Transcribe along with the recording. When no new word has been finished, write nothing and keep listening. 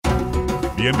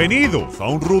Bienvenidos a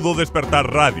Un Rudo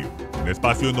Despertar Radio, un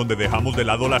espacio en donde dejamos de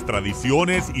lado las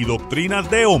tradiciones y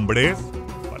doctrinas de hombres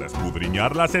para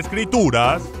escudriñar las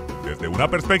escrituras desde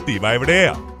una perspectiva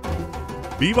hebrea.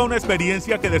 Viva una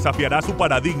experiencia que desafiará su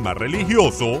paradigma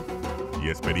religioso y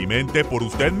experimente por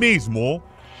usted mismo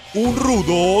un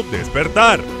rudo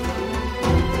despertar.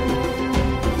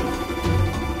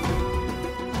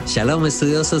 Shalom,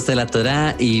 estudiosos de la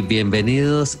Torá, y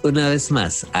bienvenidos una vez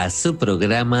más a su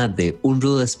programa de Un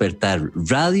Rudo Despertar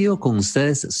Radio. Con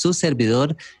ustedes, su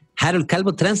servidor, Harold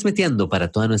Calvo, transmitiendo para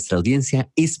toda nuestra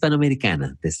audiencia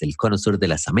hispanoamericana, desde el cono sur de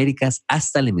las Américas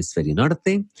hasta el hemisferio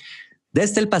norte,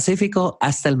 desde el Pacífico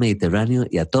hasta el Mediterráneo,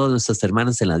 y a todos nuestros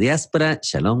hermanos en la diáspora.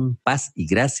 Shalom, paz y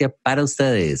gracia para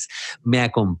ustedes. Me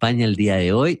acompaña el día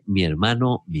de hoy mi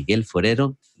hermano Miguel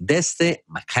Forero desde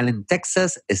McAllen,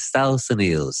 Texas, Estados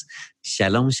Unidos.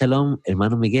 Shalom, shalom,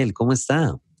 hermano Miguel, ¿cómo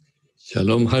está?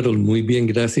 Shalom, Harold, muy bien,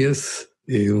 gracias.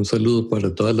 Un saludo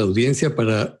para toda la audiencia,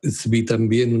 para Zvi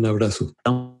también un abrazo.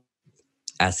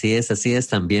 Así es.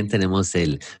 También tenemos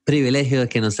el privilegio de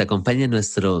que nos acompañe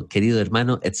nuestro querido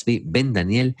hermano Zvi Ben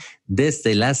Daniel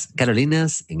desde las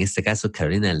Carolinas, en este caso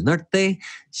Carolina del Norte.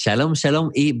 Shalom,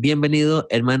 shalom y bienvenido,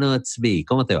 hermano Zvi.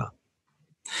 ¿Cómo te va?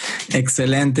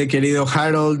 Excelente, querido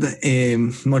Harold.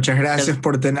 Muchas gracias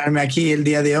por tenerme aquí el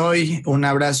día de hoy. Un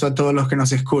abrazo a todos los que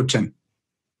nos escuchan.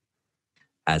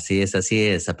 Así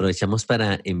es. Aprovechamos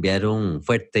para enviar un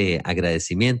fuerte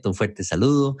agradecimiento, un fuerte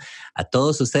saludo a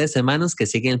todos ustedes, hermanos, que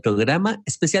siguen el programa,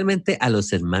 especialmente a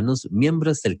los hermanos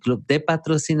miembros del Club de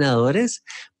Patrocinadores,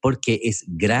 porque es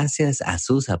gracias a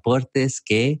sus aportes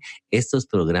que estos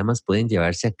programas pueden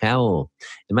llevarse a cabo.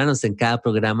 Hermanos, en cada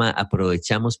programa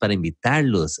aprovechamos para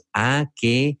invitarlos a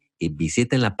que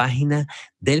visiten la página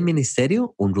del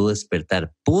ministerio,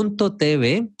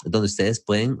 unrudodespertar.tv, donde ustedes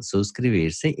pueden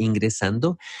suscribirse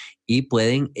ingresando y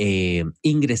pueden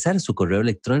ingresar su correo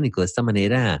electrónico. De esta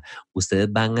manera,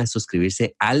 ustedes van a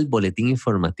suscribirse al boletín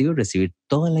informativo y recibir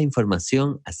toda la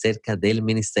información acerca del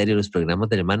ministerio, los programas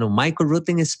del hermano Michael Root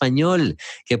en español,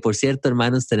 que por cierto,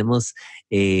 hermanos,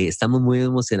 estamos muy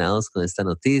emocionados con esta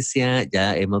noticia.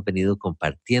 Ya hemos venido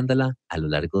compartiéndola a lo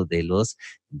largo de los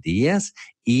días,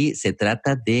 y se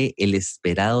trata de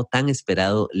tan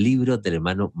esperado libro del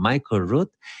hermano Michael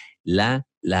Root,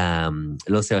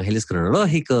 los evangelios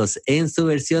cronológicos, en su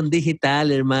versión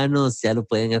digital, hermanos. Ya lo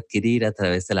pueden adquirir a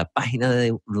través de la página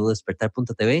de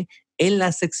unrudodespertar.tv en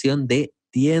la sección de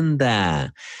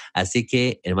tienda. Así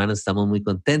que, hermanos, estamos muy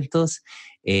contentos.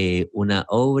 La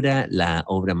obra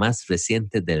más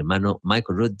reciente del hermano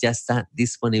Michael Root ya está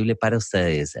disponible para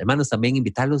ustedes. Hermanos, también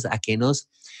invitarlos a que nos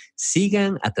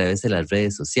sigan a través de las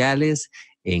redes sociales,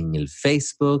 en el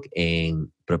Facebook,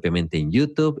 propiamente en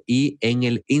YouTube y en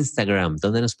el Instagram,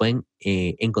 donde nos pueden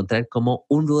encontrar como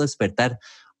Un Rudo Despertar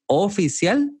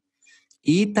Oficial,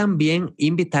 y también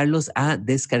invitarlos a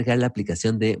descargar la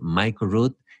aplicación de Michael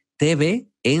Root TV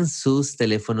en sus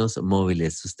teléfonos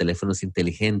móviles, sus teléfonos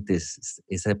inteligentes.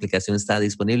 Esa aplicación está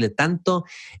disponible tanto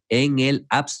en el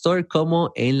App Store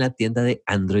como en la tienda de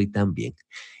Android también.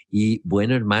 Y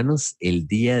bueno, hermanos, el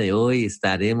día de hoy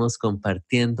estaremos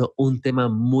compartiendo un tema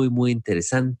muy, muy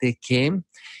interesante que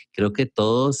creo que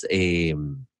todos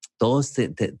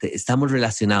estamos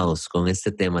relacionados con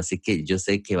este tema, así que yo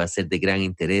sé que va a ser de gran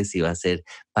interés y va a ser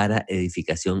para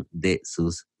edificación de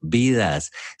sus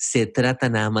vidas. Se trata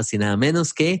nada más y nada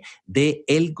menos que de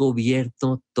el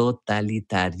gobierno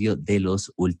totalitario de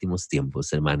los últimos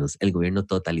tiempos, hermanos, el gobierno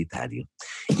totalitario.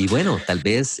 Y bueno, tal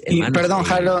vez, hermanos, perdón,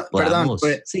 Harold,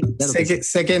 sí, claro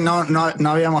sé que no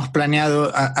habíamos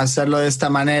planeado hacerlo de esta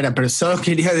manera, pero solo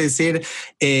quería decir,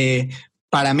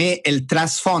 para mí, el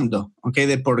trasfondo, ¿okay?,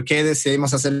 de por qué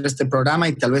decidimos hacer este programa,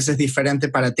 y tal vez es diferente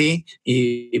para ti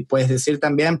y puedes decir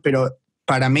también, pero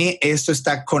para mí esto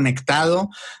está conectado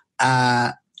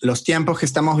a los tiempos que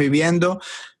estamos viviendo.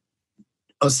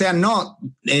 O sea, no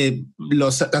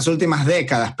las últimas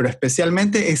décadas, pero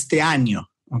especialmente este año.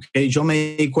 Okay. Yo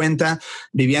me di cuenta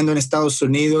viviendo en Estados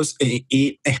Unidos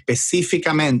y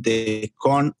específicamente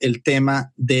con el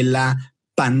tema de la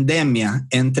pandemia,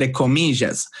 entre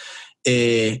comillas,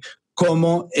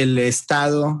 cómo el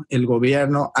Estado, el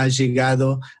gobierno ha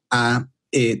llegado a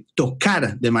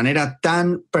tocar de manera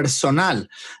tan personal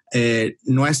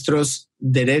nuestros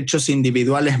derechos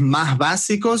individuales más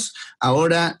básicos.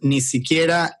 Ahora ni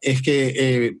siquiera es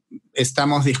que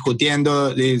estamos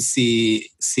discutiendo de si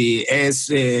es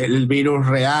el virus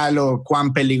real o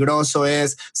cuán peligroso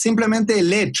es. Simplemente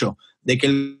el hecho de que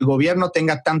el gobierno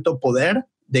tenga tanto poder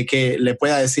de que le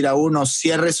pueda decir a uno,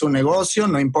 cierre su negocio,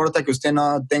 no importa que usted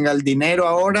no tenga el dinero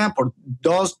ahora, por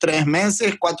 2, 3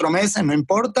 meses, 4 meses, no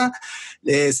importa,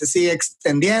 se sigue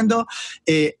extendiendo.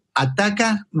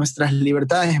 Ataca nuestras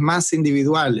libertades más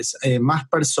individuales, más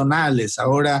personales.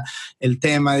 Ahora el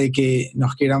tema de que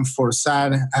nos quieran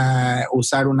forzar a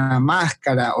usar una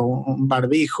máscara o un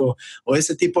barbijo o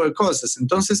ese tipo de cosas.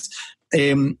 Entonces,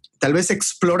 tal vez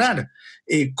explorar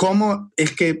cómo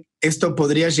es que esto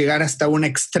podría llegar hasta un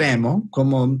extremo,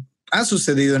 como ha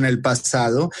sucedido en el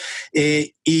pasado,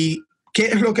 y qué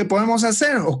es lo que podemos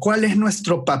hacer o cuál es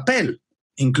nuestro papel.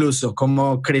 Incluso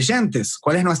como creyentes,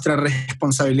 ¿cuál es nuestra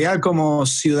responsabilidad como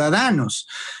ciudadanos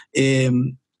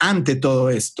ante todo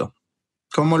esto?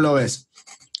 ¿Cómo lo ves?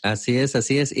 Así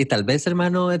es. Y tal vez,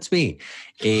 hermano Edsby,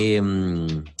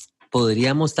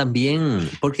 podríamos también,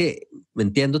 porque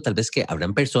entiendo tal vez que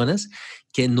habrán personas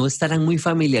que no estarán muy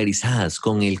familiarizadas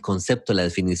con el concepto, la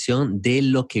definición de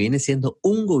lo que viene siendo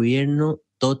un gobierno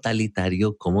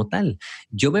totalitario como tal.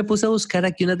 Yo me puse a buscar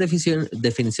aquí unas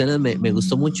definiciones, me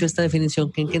gustó mucho esta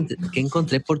definición que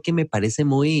encontré porque me parece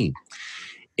muy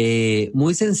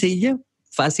sencilla,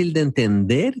 fácil de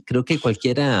entender. Creo que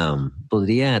cualquiera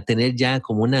podría tener ya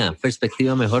como una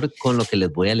perspectiva mejor con lo que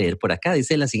les voy a leer por acá.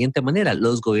 Dice de la siguiente manera: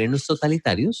 los gobiernos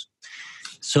totalitarios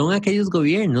son aquellos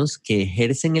gobiernos que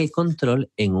ejercen el control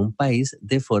en un país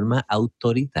de forma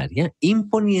autoritaria,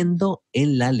 imponiendo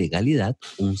en la legalidad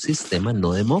un sistema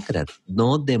no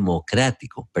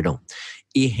democrático,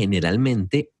 y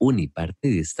generalmente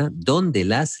unipartidista, donde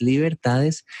las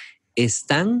libertades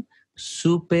están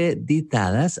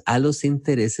supeditadas a los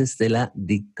intereses de la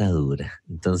dictadura.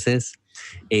 Entonces,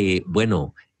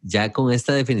 ya con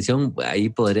esta definición, ahí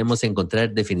podremos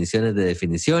encontrar definiciones de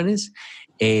definiciones,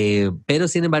 pero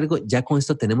sin embargo, ya con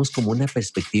esto tenemos como una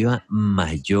perspectiva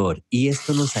mayor y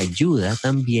esto nos ayuda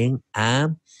también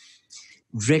a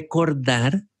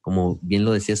recordar, como bien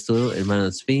lo decías tú,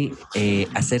 hermano Zvi,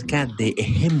 acerca de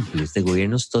ejemplos de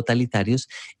gobiernos totalitarios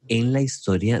en la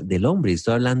historia del hombre. Y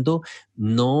estoy hablando,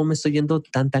 no me estoy yendo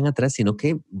tan atrás, sino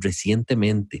que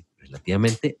relativamente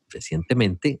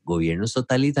recientemente, gobiernos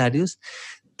totalitarios,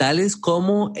 tales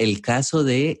como el caso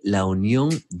de la Unión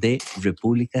de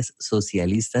Repúblicas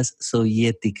Socialistas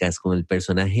Soviéticas con el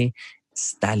personaje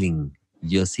Stalin,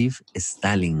 Joseph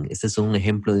Stalin. Este es un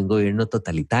ejemplo de un gobierno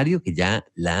totalitario que ya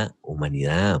la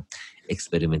humanidad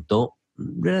experimentó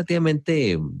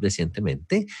relativamente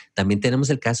recientemente. También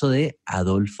tenemos el caso de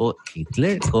Adolfo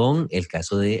Hitler con el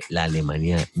caso de la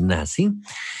Alemania nazi.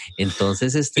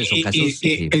 Entonces, son casos...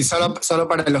 Y solo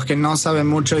para los que no saben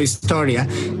mucho de historia,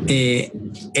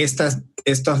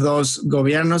 estos dos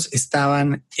gobiernos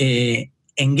estaban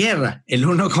en guerra, el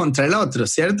uno contra el otro,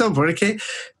 ¿cierto? Porque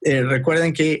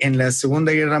recuerden que en la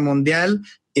Segunda Guerra Mundial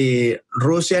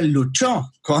Rusia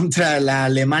luchó contra la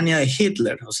Alemania de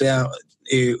Hitler. O sea,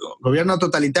 gobierno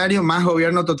totalitario más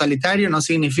gobierno totalitario no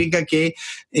significa que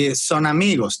son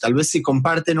amigos. Tal vez si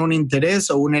comparten un interés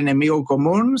o un enemigo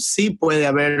común, sí puede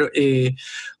haber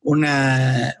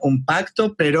un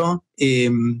pacto, pero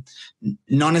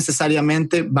no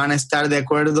necesariamente van a estar de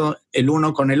acuerdo el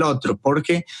uno con el otro,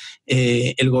 porque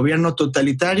el gobierno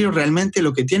totalitario realmente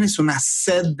lo que tiene es una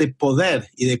sed de poder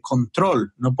y de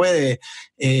control. No puede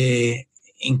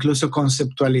incluso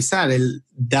conceptualizar el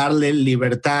darle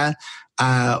libertad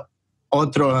a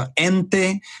otro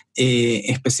ente,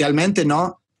 especialmente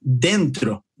no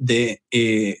dentro de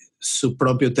su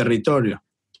propio territorio.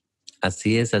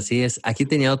 Así es. Aquí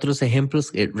tenía otros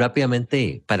ejemplos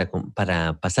rápidamente para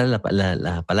pasar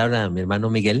la palabra a mi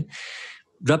hermano Miguel.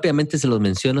 Rápidamente se los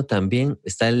menciono también.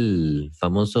 Está el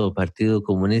famoso Partido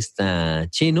Comunista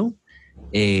Chino.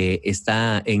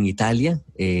 Está en Italia.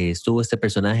 Estuvo este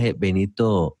personaje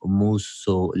Benito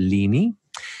Mussolini.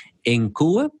 En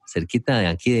Cuba, cerquita de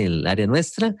aquí del área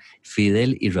nuestra,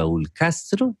 Fidel y Raúl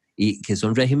Castro, y que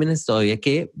son regímenes todavía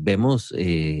que vemos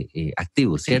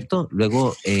activos, ¿cierto?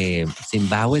 Luego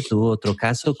Zimbabue tuvo otro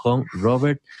caso con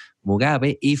Robert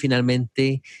Mugabe y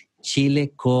finalmente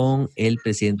Chile con el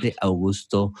presidente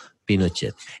Augusto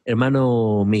Pinochet.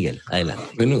 Hermano Miguel, adelante.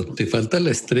 Bueno, te falta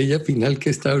la estrella final que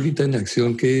está ahorita en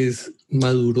acción, que es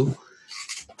Maduro,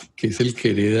 que es el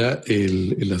que hereda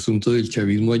el asunto del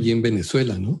chavismo allí en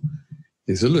Venezuela, ¿no?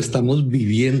 Eso lo estamos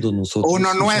viviendo nosotros.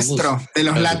 Uno nuestro, de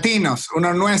los latinos,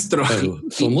 uno nuestro. Claro,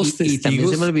 somos testigos. Y también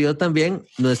se me olvidó también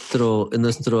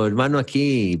nuestro hermano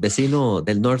aquí, vecino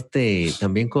del norte,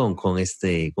 también con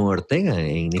Ortega.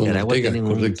 En Nicaragua tienen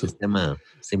un sistema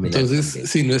similar. Entonces, también.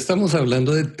 Si no estamos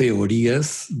hablando de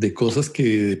teorías, de cosas que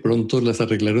de pronto las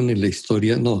arreglaron en la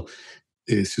historia, no.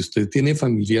 Si usted tiene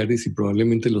familiares, y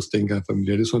probablemente los tenga,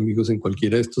 familiares o amigos en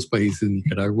cualquiera de estos países,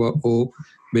 Nicaragua o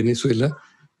Venezuela,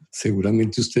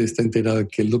 seguramente usted está enterado de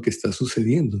qué es lo que está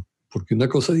sucediendo, porque una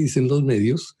cosa dicen los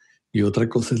medios y otra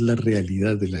cosa es la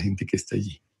realidad de la gente que está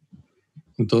allí.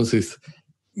 Entonces,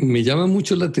 me llama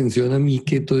mucho la atención a mí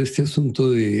que todo este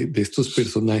asunto de estos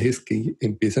personajes que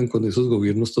empiezan con esos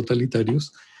gobiernos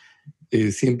totalitarios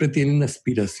siempre tienen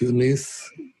aspiraciones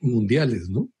mundiales,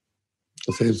 ¿no?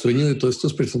 O sea, el sueño de todos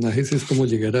estos personajes es como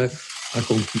llegar a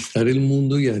conquistar el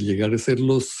mundo y a llegar a ser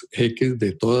los jeques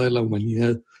de toda la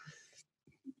humanidad.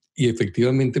 Y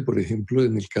efectivamente, por ejemplo,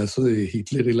 en el caso de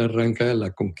Hitler, él arranca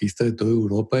la conquista de toda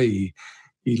Europa y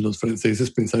los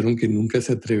franceses pensaron que nunca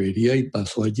se atrevería y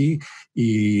pasó allí,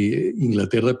 y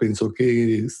Inglaterra pensó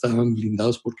que estaban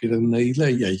blindados porque eran una isla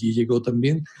y allí llegó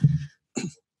también.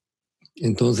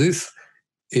 Entonces,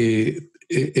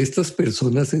 estas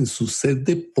personas en su sed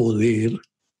de poder,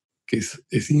 que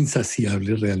es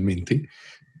insaciable realmente,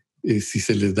 si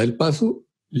se les da el paso,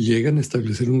 llegan a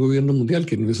establecer un gobierno mundial,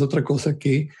 que no es otra cosa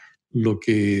que lo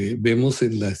que vemos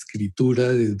en la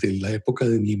escritura desde la época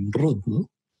de Nimrod,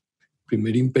 ¿no? El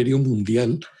primer imperio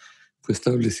mundial fue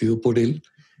establecido por él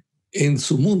en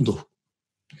su mundo.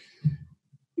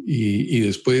 Y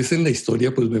después en la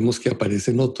historia pues vemos que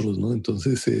aparecen otros, ¿no?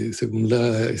 Entonces, según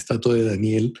la estatua de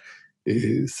Daniel,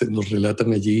 se nos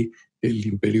relatan allí el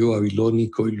imperio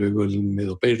babilónico y luego el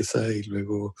medo-persa y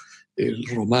luego el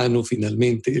romano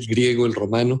finalmente, el griego, el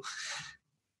romano,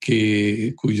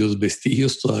 cuyos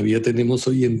vestigios todavía tenemos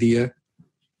hoy en día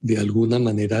de alguna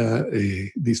manera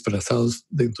disfrazados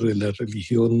dentro de la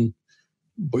religión,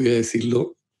 voy a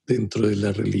decirlo, dentro de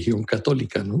la religión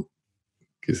católica, ¿no?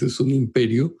 Que ese es un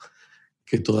imperio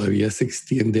que todavía se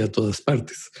extiende a todas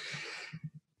partes.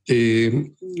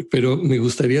 Pero me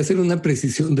gustaría hacer una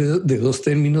precisión de dos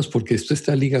términos, porque esto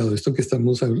está ligado, esto que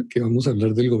vamos a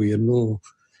hablar del gobierno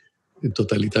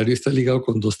totalitario está ligado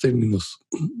con dos términos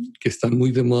que están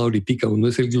muy de moda ahorita. Uno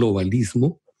es el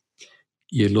globalismo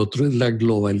y el otro es la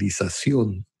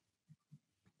globalización,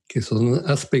 que son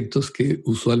aspectos que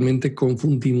usualmente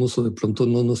confundimos o de pronto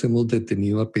no nos hemos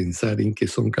detenido a pensar en qué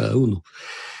son cada uno.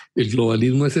 El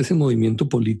globalismo es ese movimiento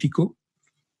político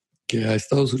que ha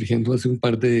estado surgiendo hace un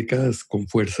par de décadas con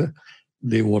fuerza,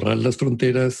 de borrar las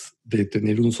fronteras, de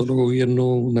tener un solo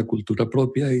gobierno, una cultura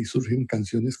propia, y surgen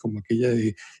canciones como aquella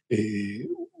de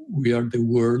We Are the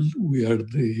World, We Are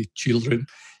the Children,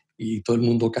 y todo el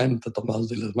mundo canta tomados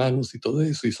de las manos y todo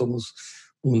eso, y somos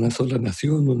una sola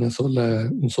nación,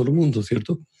 un solo mundo,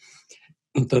 ¿cierto?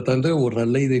 Tratando de borrar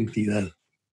la identidad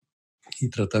y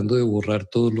tratando de borrar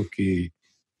todo lo que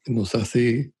nos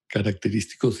hace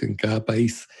característicos en cada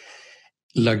país.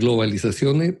 La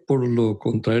globalización, por lo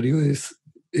contrario,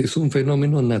 es un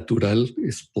fenómeno natural,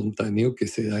 espontáneo, que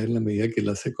se da en la medida que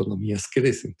las economías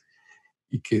crecen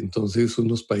y que entonces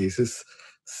unos países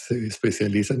se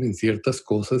especializan en ciertas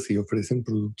cosas y ofrecen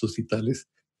productos y tales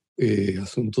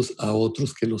asuntos a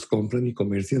otros que los compran y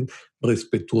comercian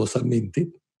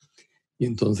respetuosamente. Y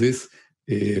entonces,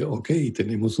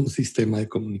 tenemos un sistema de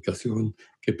comunicación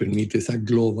que permite esa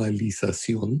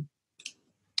globalización,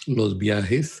 los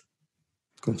viajes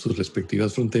con sus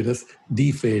respectivas fronteras,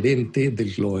 diferente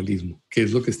del globalismo, que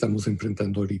es lo que estamos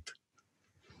enfrentando ahorita.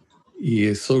 Y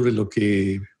es sobre lo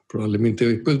que probablemente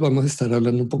hoy pues vamos a estar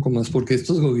hablando un poco más, porque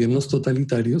estos gobiernos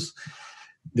totalitarios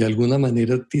de alguna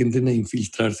manera tienden a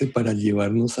infiltrarse para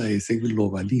llevarnos a ese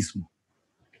globalismo.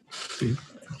 ¿Sí?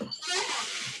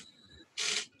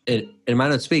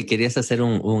 Hermano Tzvi, querías hacer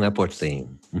un aporte.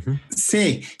 Uh-huh.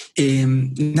 Sí,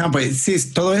 pues sí,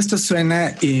 todo esto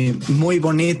suena muy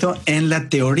bonito en la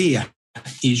teoría,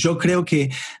 y yo creo que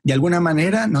de alguna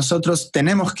manera nosotros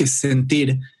tenemos que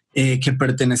sentir que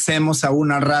pertenecemos a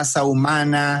una raza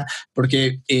humana,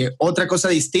 porque otra cosa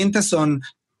distinta son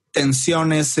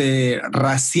tensiones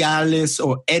raciales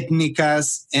o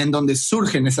étnicas en donde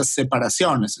surgen esas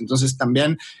separaciones. Entonces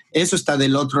también eso está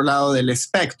del otro lado del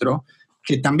espectro,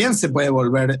 que también se puede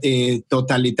volver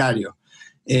totalitario.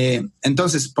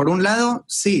 Entonces, por un lado,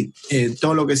 sí,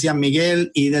 todo lo que decía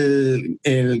Miguel y del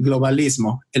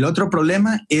globalismo. El otro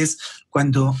problema es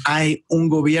cuando hay un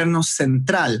gobierno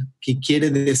central que quiere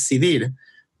decidir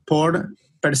por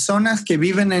personas que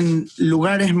viven en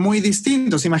lugares muy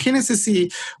distintos. Imagínense si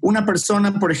una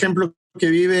persona, por ejemplo, que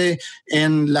vive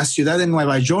en la ciudad de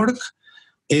Nueva York,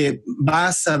 va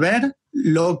a saber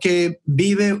lo que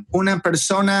vive una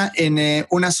persona en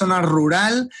una zona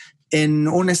rural en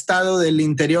un estado del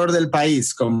interior del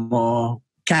país, como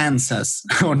Kansas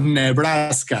o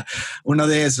Nebraska, uno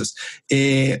de esos.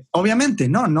 Obviamente,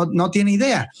 no tiene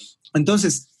idea.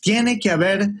 Entonces, tiene que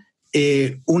haber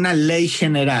una ley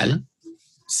general,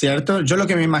 ¿cierto? Yo lo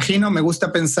que me imagino, me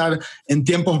gusta pensar en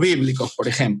tiempos bíblicos, por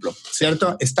ejemplo,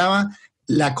 ¿cierto? Estaba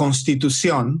la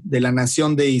constitución de la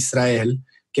nación de Israel,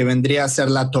 que vendría a ser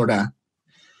la Torá.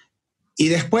 Y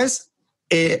después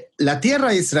la tierra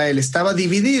de Israel estaba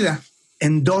dividida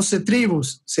en 12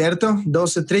 tribus, ¿cierto?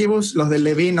 12 tribus, los de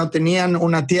Leví no tenían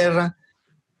una tierra.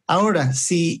 Ahora,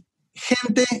 si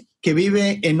gente que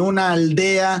vive en una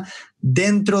aldea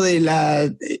dentro de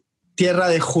la tierra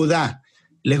de Judá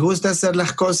les gusta hacer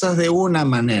las cosas de una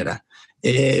manera,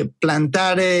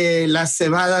 plantar la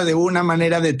cebada de una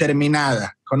manera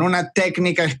determinada, con una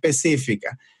técnica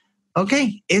específica. Ok,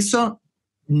 eso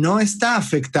no está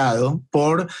afectado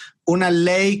por una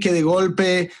ley que de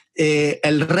golpe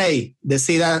el rey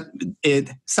decida,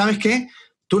 ¿sabes qué?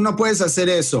 Tú no puedes hacer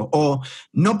eso, o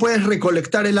no puedes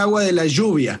recolectar el agua de la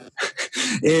lluvia,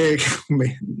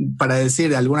 para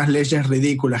decir algunas leyes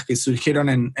ridículas que surgieron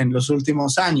en los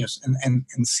últimos años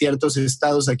en ciertos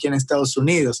estados aquí en Estados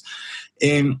Unidos.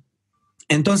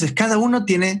 Entonces, cada uno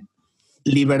tiene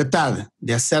libertad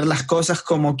de hacer las cosas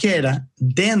como quiera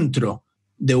dentro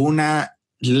de una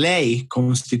ley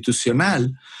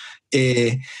constitucional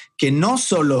que no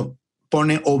solo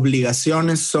pone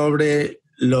obligaciones sobre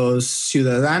los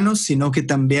ciudadanos, sino que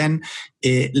también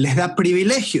les da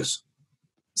privilegios,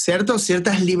 ¿cierto?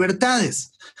 Ciertas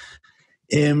libertades.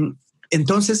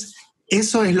 Entonces,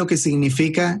 eso es lo que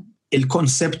significa el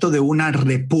concepto de una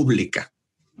república,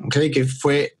 ¿okay? Que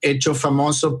fue hecho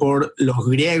famoso por los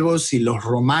griegos y los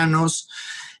romanos,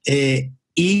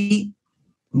 y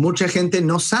mucha gente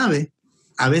no sabe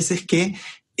a veces que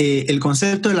el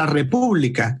concepto de la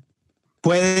república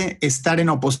puede estar en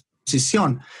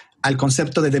oposición al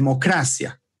concepto de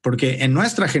democracia, porque en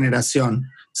nuestra generación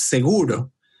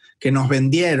seguro que nos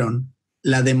vendieron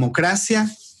la democracia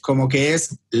como que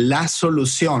es la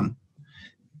solución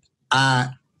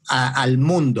al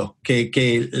mundo,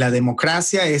 que la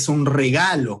democracia es un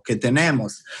regalo que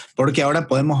tenemos, porque ahora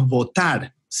podemos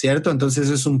votar, ¿cierto? Entonces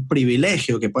es un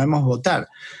privilegio que podemos votar.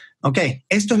 Ok,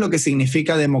 esto es lo que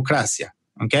significa democracia,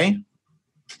 ok.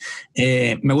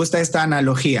 Me gusta esta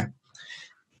analogía.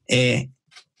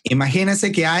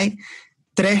 Imagínense que hay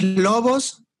 3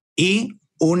 lobos y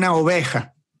una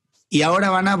oveja, y ahora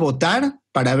van a votar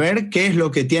para ver qué es lo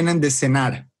que tienen de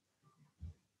cenar.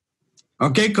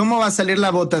 ¿Ok? ¿Cómo va a salir la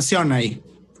votación ahí?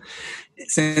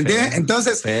 ¿Se entiende? Fea,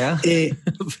 entonces,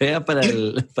 fea para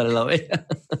la oveja.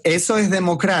 Eso es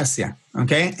democracia,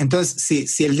 ¿ok? Entonces,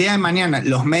 si el día de mañana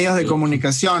los medios de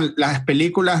comunicación, las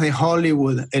películas de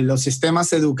Hollywood, los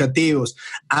sistemas educativos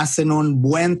hacen un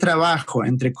buen trabajo,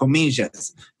 entre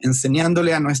comillas,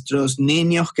 enseñándole a nuestros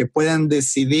niños que pueden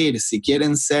decidir si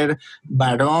quieren ser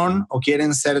varón o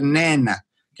quieren ser nena,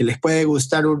 que les puede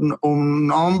gustar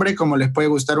un hombre como les puede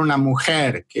gustar una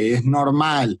mujer, que es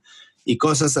normal, y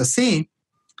cosas así,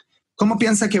 ¿cómo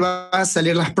piensa que va a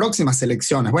salir las próximas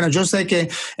elecciones? Bueno, yo sé que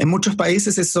en muchos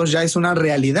países eso ya es una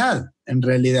realidad, en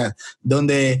realidad,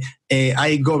 donde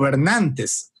hay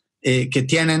gobernantes que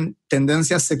tienen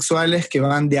tendencias sexuales que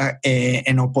van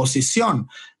en oposición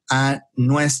a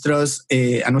nuestras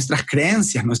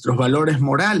creencias, nuestros valores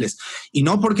morales. Y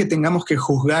no porque tengamos que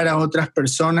juzgar a otras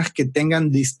personas que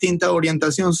tengan distinta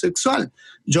orientación sexual.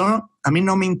 A mí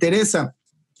no me interesa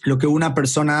lo que una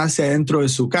persona hace dentro de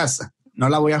su casa. No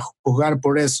la voy a juzgar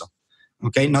por eso,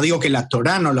 ¿ok? No digo que la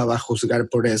Torá no la va a juzgar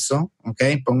por eso, ¿ok?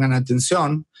 Pongan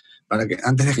atención para que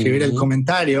antes de escribir el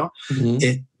comentario,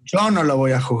 yo no la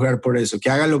voy a juzgar por eso, que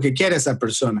haga lo que quiera esa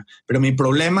persona. Pero mi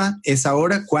problema es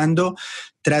ahora cuando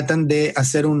tratan de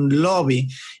hacer un lobby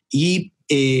y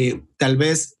tal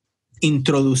vez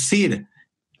introducir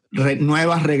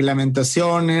nuevas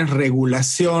reglamentaciones,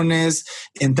 regulaciones,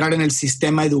 entrar en el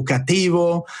sistema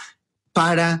educativo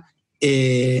para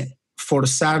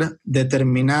forzar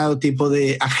determinado tipo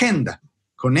de agenda.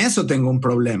 Con eso tengo un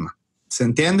problema. ¿Se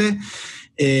entiende?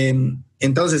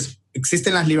 Entonces,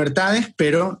 existen las libertades,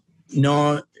 pero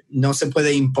no se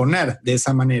puede imponer de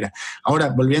esa manera. Ahora,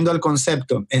 volviendo al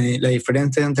concepto, la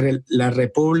diferencia entre la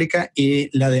república y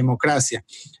la democracia.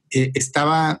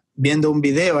 Estaba viendo un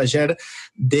video ayer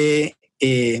de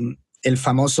el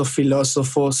famoso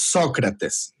filósofo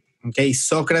Sócrates. ¿Okay?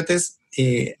 Sócrates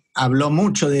habló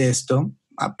mucho de esto,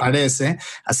 parece,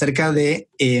 acerca de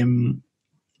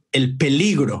el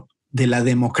peligro de la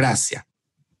democracia.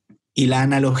 Y la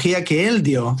analogía que él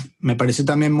dio me pareció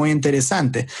también muy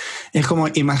interesante. Es como,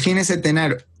 imagínese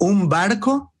tener un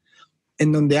barco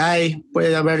en donde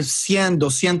puede haber 100,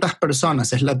 200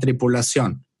 personas, es la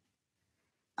tripulación.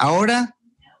 Ahora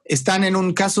están en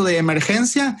un caso de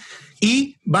emergencia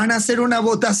y van a hacer una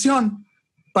votación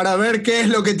para ver qué es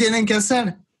lo que tienen que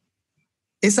hacer.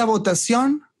 Esa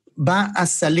votación va a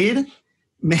salir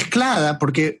mezclada,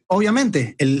 porque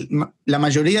obviamente la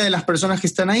mayoría de las personas que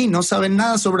están ahí no saben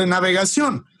nada sobre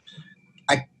navegación.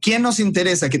 ¿A quién nos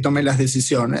interesa que tome las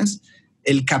decisiones?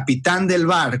 El capitán del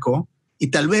barco y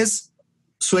tal vez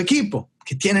su equipo,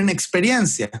 que tienen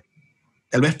experiencia.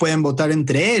 Tal vez pueden votar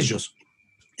entre ellos.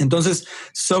 Entonces,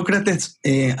 Sócrates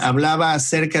hablaba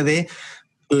acerca de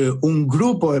un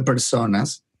grupo de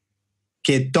personas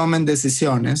que tomen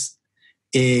decisiones,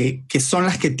 que son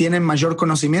las que tienen mayor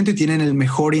conocimiento y tienen el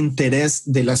mejor interés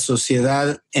de la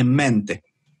sociedad en mente.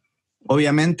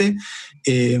 Obviamente,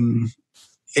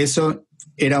 eso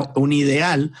era un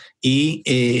ideal y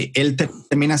él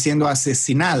termina siendo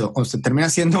asesinado o se termina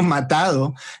siendo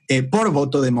matado por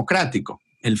voto democrático,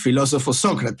 el filósofo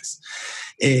Sócrates.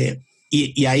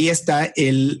 Y ahí está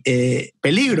el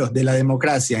peligro de la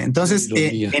democracia. Entonces,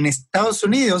 en Estados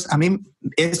Unidos, a mí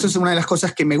esto es una de las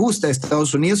cosas que me gusta de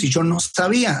Estados Unidos y yo no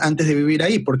sabía antes de vivir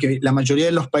ahí, porque la mayoría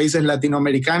de los países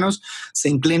latinoamericanos se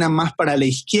inclinan más para la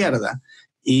izquierda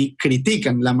y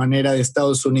critican la manera de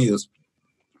Estados Unidos.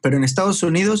 Pero en Estados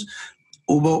Unidos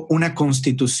hubo una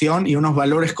constitución y unos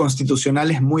valores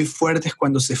constitucionales muy fuertes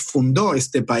cuando se fundó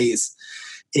este país,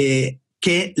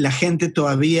 que la gente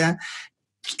todavía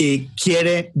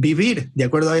quiere vivir de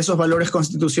acuerdo a esos valores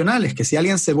constitucionales, que si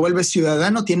alguien se vuelve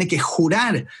ciudadano tiene que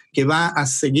jurar que va a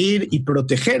seguir y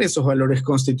proteger esos valores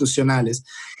constitucionales.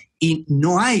 Y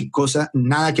no hay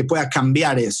nada que pueda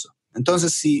cambiar eso.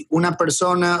 Entonces, si una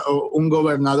persona o un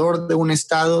gobernador de un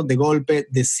estado de golpe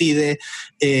decide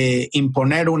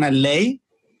imponer una ley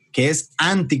que es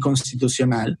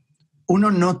anticonstitucional,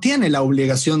 uno no tiene la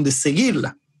obligación de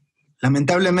seguirla.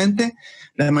 Lamentablemente,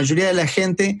 la mayoría de la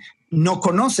gente no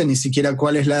conoce ni siquiera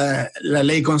cuál es la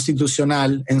ley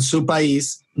constitucional en su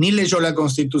país, ni leyó la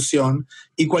Constitución,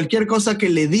 y cualquier cosa que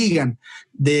le digan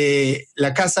de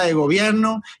la Casa de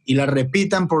Gobierno y la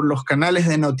repitan por los canales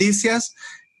de noticias,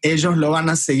 ellos lo van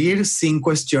a seguir sin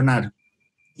cuestionar.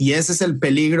 Y ese es el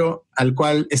peligro al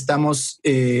cual estamos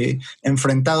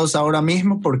enfrentados ahora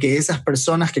mismo, porque esas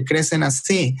personas que crecen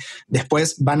así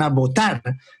después van a votar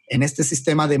en este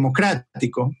sistema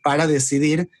democrático para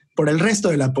decidir por el resto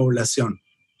de la población.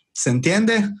 ¿Se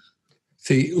entiende?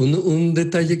 Sí, un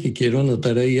detalle que quiero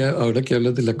anotar ahí ahora que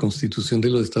hablas de la Constitución de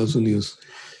los Estados Unidos.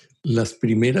 Las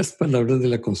primeras palabras de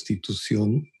la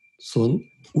Constitución son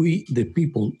 "we the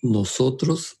people",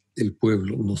 nosotros el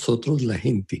pueblo, nosotros la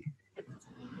gente.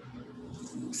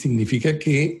 Significa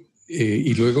que,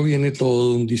 y luego viene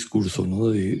todo un discurso, ¿no?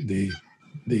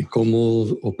 de cómo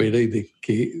opera y de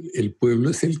que el pueblo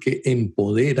es el que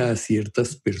empodera a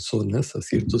ciertas personas, a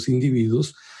ciertos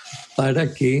individuos,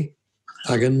 para que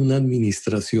hagan una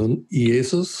administración, y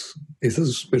esos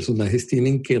personajes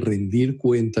tienen que rendir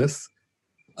cuentas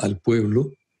al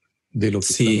pueblo de lo que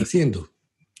están haciendo.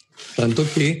 Tanto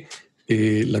que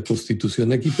la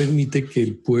Constitución aquí permite que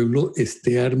el pueblo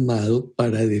esté armado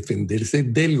para defenderse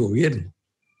del gobierno.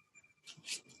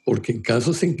 Porque en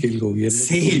casos en que el gobierno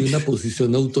tiene una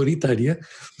posición autoritaria,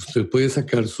 usted puede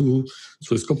sacar su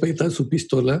escopeta, su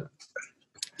pistola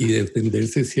y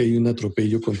defenderse si hay un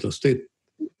atropello contra usted.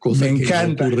 Cosa que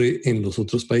no ocurre en los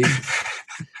otros países.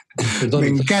 Perdón, me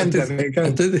encanta.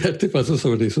 Antes de darte paso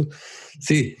sobre eso,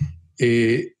 sí,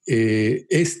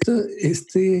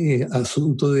 este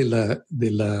asunto de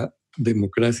la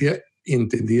democracia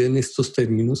entendida en estos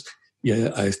términos, y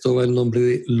a esto va el nombre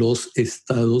de los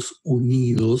Estados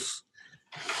Unidos.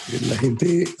 La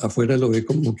gente afuera lo ve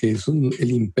como que es el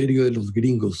imperio de los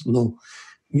gringos. No,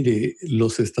 mire,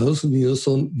 los Estados Unidos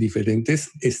son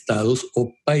diferentes estados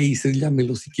o países,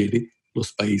 llámelo si quiere,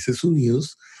 los países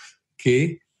unidos,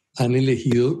 que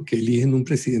eligen un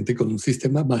presidente con un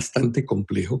sistema bastante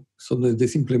complejo. Eso no es de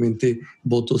simplemente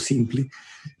voto simple.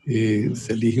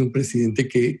 Se elige un presidente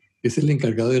que es el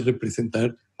encargado de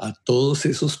representar a todos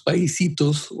esos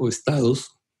paisitos o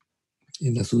estados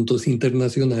en asuntos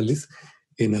internacionales,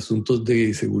 en asuntos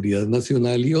de seguridad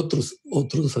nacional y otros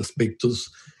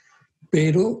aspectos.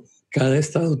 Pero cada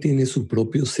estado tiene su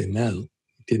propio senado,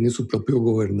 tiene su propio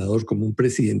gobernador, como un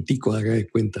presidentico, haga de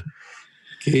cuenta,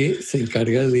 que se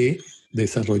encarga de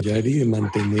desarrollar y de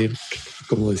mantener,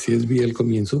 como decías bien al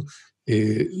comienzo,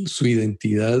 su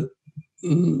identidad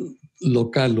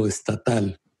local o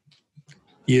estatal.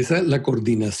 Y la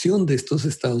coordinación de estos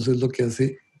estados es lo que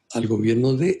hace al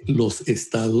gobierno de los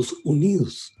Estados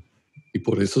Unidos. Y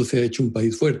por eso se ha hecho un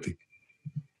país fuerte.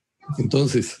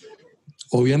 Entonces,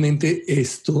 obviamente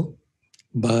esto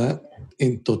va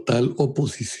en total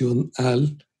oposición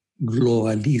al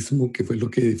globalismo, que fue lo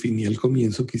que definí al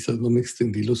comienzo. Quizás no me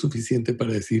extendí lo suficiente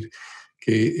para decir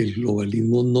que el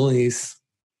globalismo no es,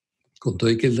 con todo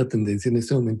y que es la tendencia en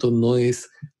este momento, no es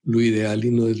lo ideal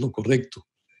y no es lo correcto.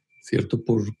 ¿cierto?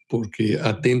 Porque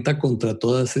atenta contra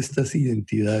todas estas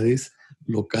identidades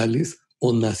locales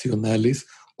o nacionales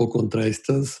o contra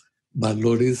estos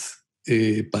valores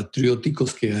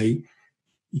patrióticos que hay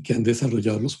y que han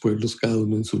desarrollado los pueblos cada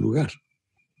uno en su lugar.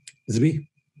 Zvi.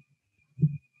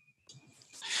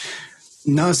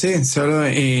 No, sí, solo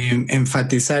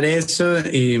enfatizar eso.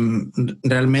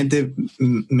 Realmente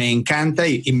me encanta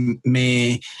y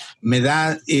me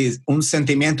da un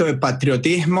sentimiento de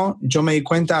patriotismo. Yo me di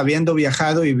cuenta, habiendo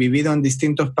viajado y vivido en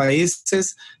distintos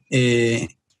países,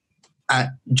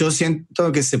 yo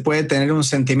siento que se puede tener un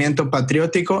sentimiento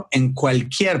patriótico en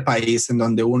cualquier país en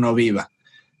donde uno viva.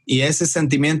 Y ese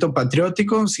sentimiento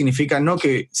patriótico significa no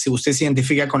que si usted se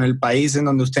identifica con el país en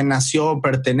donde usted nació o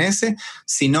pertenece,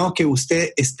 sino que usted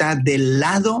está del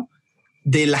lado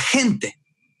de la gente.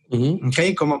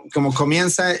 ¿Okay? Como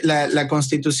comienza la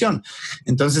Constitución.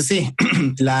 Entonces sí,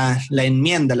 la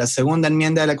segunda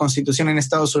enmienda de la Constitución en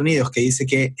Estados Unidos, que dice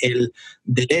que el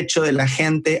derecho de la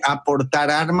gente a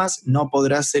portar armas no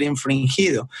podrá ser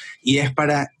infringido, y es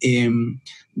para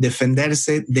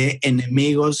defenderse de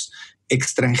enemigos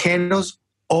extranjeros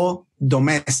o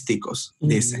domésticos,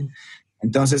 dice.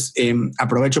 Entonces,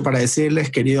 aprovecho para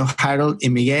decirles, queridos Harold y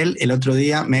Miguel, el otro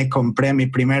día me compré mi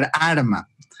primer arma,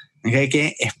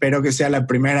 que espero que sea la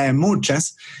primera de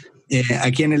muchas,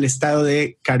 aquí en el estado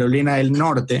de Carolina del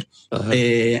Norte.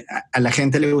 A la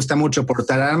gente le gusta mucho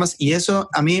portar armas, y eso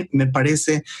a mí me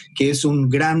parece que es un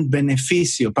gran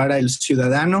beneficio para el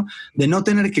ciudadano, de no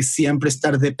tener que siempre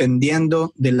estar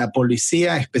dependiendo de la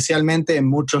policía, especialmente en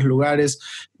muchos lugares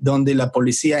donde la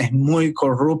policía es muy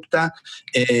corrupta.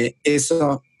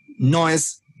 Eso no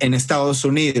es en Estados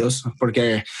Unidos,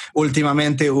 porque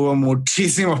últimamente hubo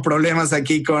muchísimos problemas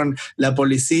aquí con la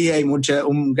policía y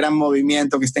un gran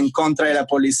movimiento que está en contra de la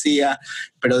policía,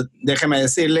 pero déjeme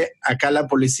decirle, acá la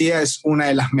policía es una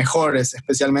de las mejores,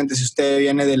 especialmente si usted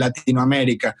viene de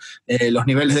Latinoamérica. Los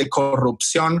niveles de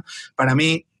corrupción, para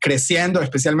mí, creciendo,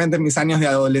 especialmente en mis años de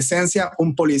adolescencia,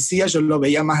 un policía yo lo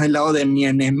veía más del lado de mi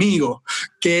enemigo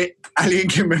que alguien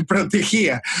que me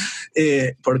protegía,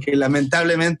 porque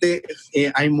lamentablemente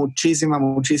hay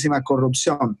muchísima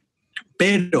corrupción.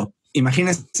 Pero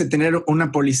imagínense tener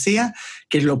una policía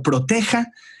que lo proteja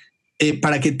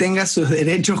para que tenga sus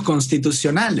derechos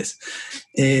constitucionales.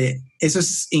 Eso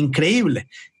es increíble.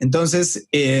 Entonces,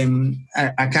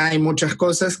 acá hay muchas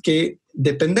cosas que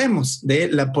dependemos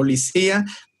de la policía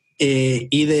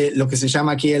y de lo que se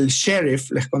llama aquí el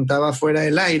sheriff, les contaba fuera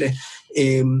del aire,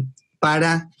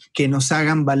 para que nos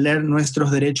hagan valer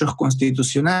nuestros derechos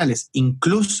constitucionales,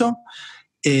 incluso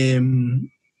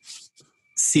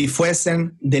si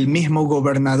fuesen del mismo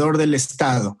gobernador del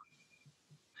estado,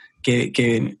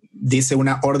 que dice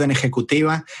una orden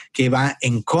ejecutiva que va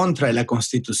en contra de la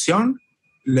Constitución.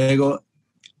 Luego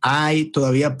hay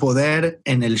todavía poder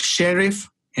en el sheriff,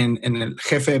 en el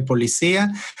jefe de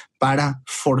policía, para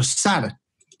forzar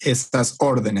estas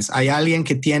órdenes. Hay alguien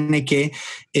que tiene que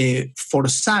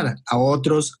forzar a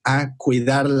otros a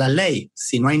cuidar la ley.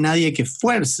 Si no hay nadie que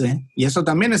fuerce, y eso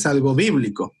también es algo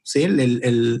bíblico, ¿sí?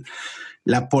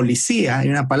 La policía, hay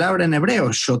una palabra en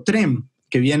hebreo, shotrem,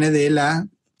 que viene de la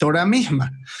Torah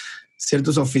misma.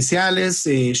 Ciertos oficiales,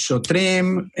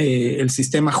 shotrem, el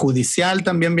sistema judicial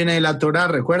también viene de la Torah.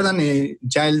 ¿Recuerdan?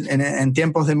 Ya en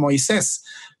tiempos de Moisés,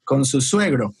 con su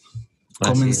suegro,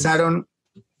 comenzaron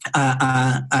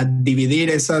a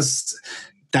dividir esas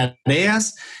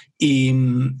tareas, y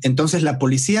entonces la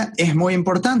policía es muy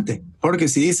importante, porque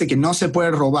si dice que no se puede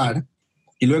robar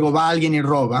y luego va alguien y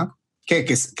roba,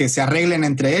 que se arreglen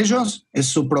entre ellos, ¿es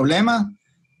su problema?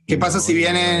 ¿Qué pasa si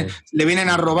le vienen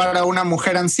a robar a una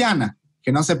mujer anciana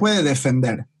que no se puede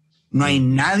defender? No hay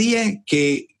nadie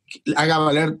que haga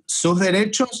valer sus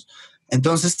derechos.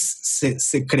 Entonces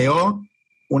se creó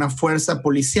una fuerza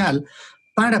policial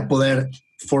para poder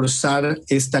forzar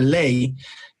esta ley.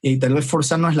 Y tal vez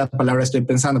forzar no es la palabra que estoy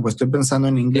pensando, pues estoy pensando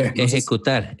en inglés.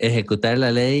 Ejecutar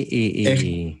la ley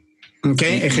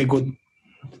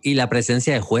y la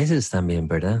presencia de jueces también,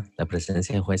 ¿verdad? La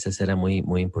presencia de jueces era muy,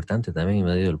 muy importante también en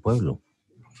medio del pueblo.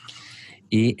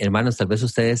 Y hermanos, tal vez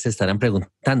ustedes se estarán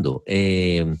preguntando,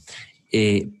 ¿y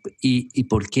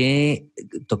por qué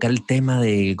tocar el tema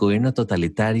del gobierno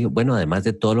totalitario? Bueno, además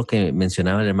de todo lo que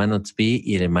mencionaba el hermano Tzvi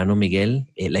y el hermano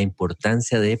Miguel, la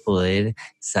importancia de poder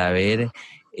saber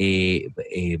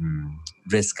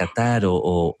rescatar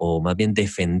o más bien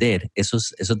defender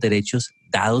esos derechos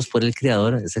dados por el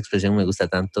Creador. Esa expresión me gusta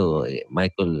tanto. El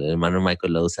hermano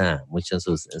Michael la usa mucho en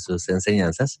sus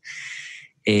enseñanzas.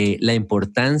 La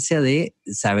importancia de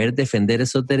saber defender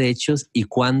esos derechos y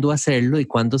cuándo hacerlo y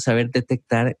cuándo saber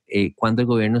detectar cuándo el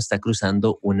gobierno está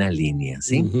cruzando una línea,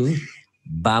 ¿sí?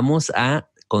 vamos a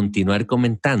continuar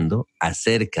comentando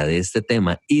acerca de este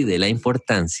tema y de la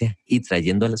importancia y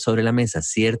trayendo sobre la mesa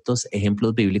ciertos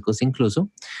ejemplos bíblicos incluso,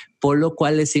 por lo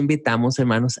cual les invitamos,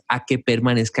 hermanos, a que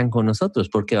permanezcan con nosotros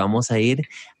porque vamos a ir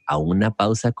a una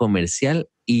pausa comercial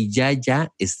y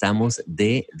ya estamos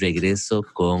de regreso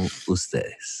con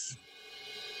ustedes.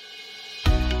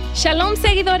 Shalom,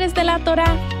 seguidores de la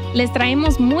Torá, les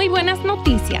traemos muy buenas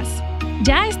noticias.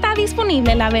 Ya está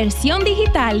disponible la versión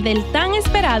digital del tan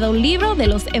esperado libro de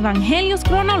los Evangelios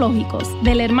cronológicos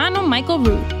del hermano Michael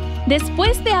Rood.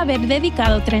 Después de haber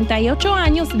dedicado 38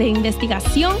 años de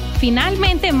investigación,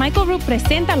 finalmente Michael Rood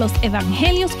presenta los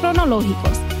Evangelios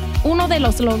cronológicos, uno de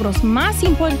los logros más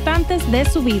importantes de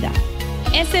su vida.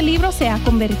 Este libro se ha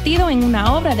convertido en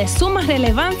una obra de suma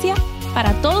relevancia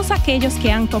para todos aquellos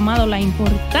que han tomado la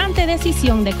importante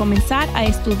decisión de comenzar a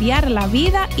estudiar la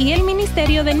vida y el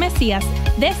ministerio del Mesías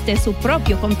desde su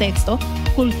propio contexto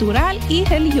cultural y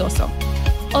religioso.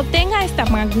 Obtenga esta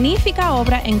magnífica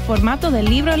obra en formato de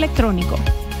libro electrónico.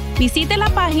 Visite la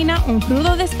página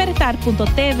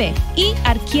unrudodespertar.tv y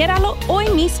adquiéralo hoy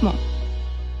mismo.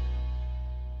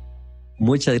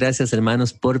 Muchas gracias,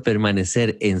 hermanos, por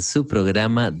permanecer en su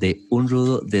programa de Un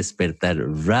Rudo Despertar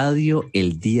Radio.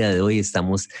 El día de hoy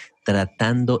estamos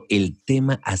tratando el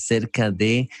tema acerca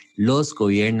de los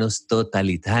gobiernos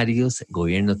totalitarios,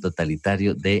 gobierno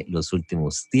totalitario de los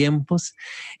últimos tiempos.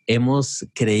 Hemos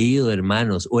creído,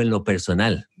 hermanos, o en lo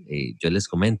personal, yo les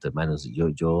comento, hermanos,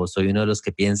 yo soy uno de los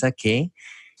que piensa que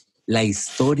la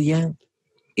historia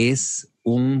es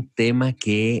un tema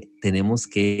que tenemos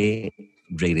que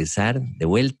regresar de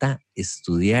vuelta,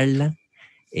 estudiarla,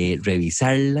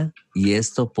 revisarla, y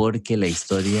esto porque la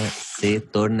historia se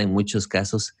torna en muchos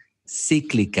casos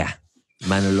cíclica.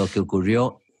 Mano, lo que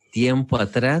ocurrió tiempo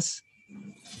atrás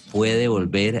puede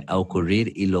volver a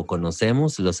ocurrir y lo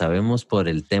conocemos, lo sabemos por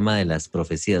el tema de las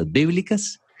profecías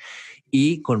bíblicas.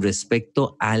 Y con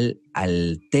respecto al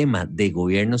tema de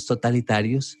gobiernos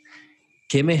totalitarios,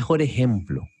 ¿qué mejor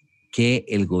ejemplo que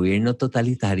el gobierno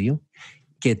totalitario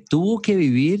que tuvo que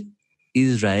vivir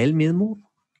Israel mismo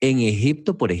en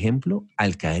Egipto, por ejemplo,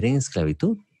 al caer en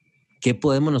esclavitud? ¿Qué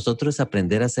podemos nosotros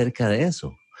aprender acerca de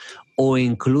eso? O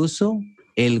incluso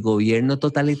el gobierno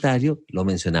totalitario, lo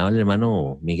mencionaba el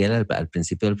hermano Miguel al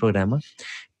principio del programa,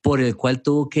 por el cual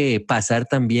tuvo que pasar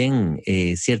también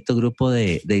cierto grupo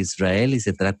de Israel, y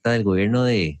se trata del gobierno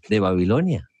de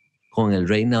Babilonia, con el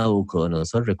rey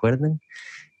Nabucodonosor, ¿recuerdan?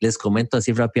 Les comento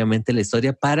así rápidamente la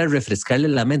historia para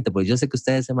refrescarles la mente, porque yo sé que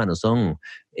ustedes, hermanos, son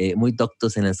muy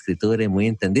doctos en la escritura y muy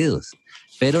entendidos.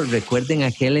 Pero recuerden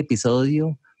aquel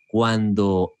episodio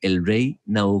cuando el rey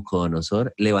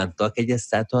Nabucodonosor levantó aquella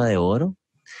estatua de oro,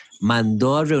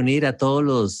 mandó a reunir a todos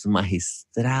los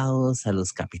magistrados, a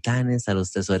los capitanes, a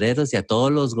los tesoreros y a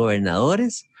todos los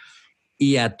gobernadores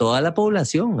y a toda la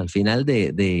población al final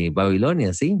de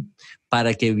Babilonia, ¿sí?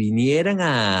 Para que vinieran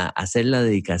a hacer la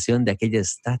dedicación de aquella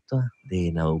estatua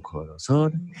de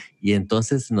Nabucodonosor. Y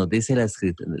entonces nos dice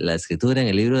la escritura en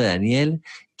el libro de Daniel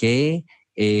que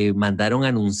mandaron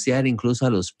anunciar incluso a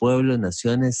los pueblos,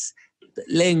 naciones,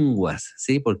 lenguas,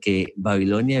 ¿sí? Porque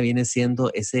Babilonia viene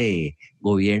siendo ese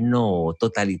gobierno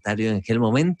totalitario en aquel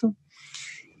momento.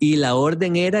 Y la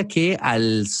orden era que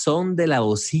al son de la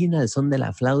bocina, al son de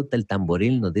la flauta, el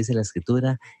tamboril, nos dice la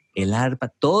escritura, el arpa,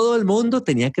 todo el mundo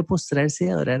tenía que postrarse y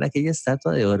adorar aquella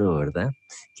estatua de oro, ¿verdad?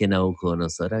 Que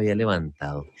Nabucodonosor había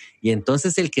levantado. Y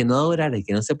entonces el que no adorara y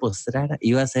que no se postrara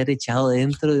iba a ser echado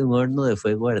dentro de un horno de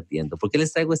fuego ardiendo. ¿Por qué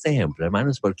les traigo este ejemplo,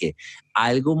 hermanos? Porque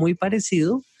algo muy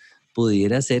parecido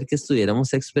pudiera ser que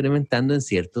estuviéramos experimentando en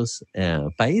ciertos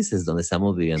países donde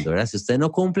estamos viviendo, ¿verdad? Si usted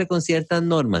no cumple con ciertas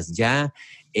normas ya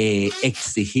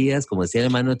exigidas, como decía el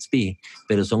hermano Tzvi,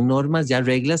 pero son normas, ya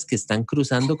reglas que están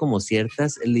cruzando como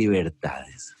ciertas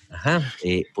libertades.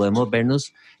 Podemos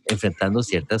vernos enfrentando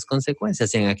ciertas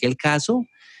consecuencias. En aquel caso,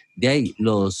 de ahí,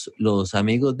 los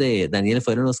amigos de Daniel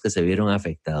fueron los que se vieron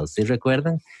afectados. ¿Sí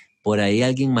recuerdan? Por ahí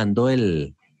alguien mandó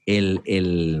el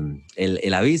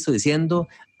aviso diciendo: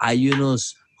 hay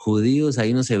unos judíos,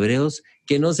 hay unos hebreos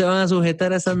que no se van a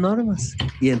sujetar a esas normas.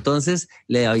 Y entonces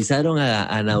le avisaron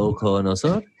a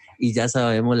Nabucodonosor y ya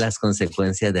sabemos las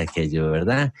consecuencias de aquello,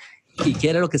 ¿verdad? ¿Y qué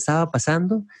era lo que estaba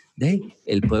pasando?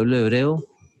 El pueblo hebreo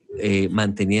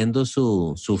manteniendo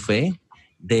su fe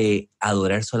de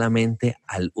adorar solamente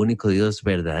al único Dios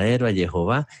verdadero, a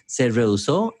Jehová, se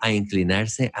rehusó a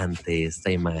inclinarse ante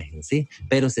esta imagen, ¿sí?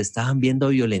 Pero se estaban viendo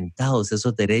violentados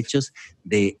esos derechos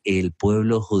del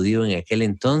pueblo judío en aquel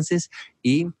entonces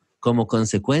y como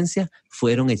consecuencia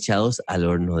fueron echados al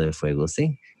horno de fuego,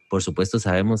 ¿sí? Por supuesto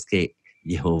sabemos que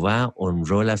Jehová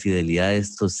honró la fidelidad de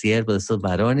estos siervos, de estos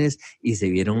varones, y se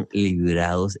vieron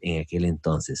librados en aquel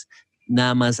entonces.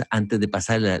 Nada más, antes de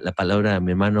pasar la palabra a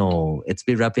mi hermano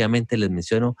Edsby, rápidamente les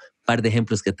menciono un par de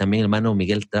ejemplos que también el hermano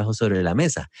Miguel trajo sobre la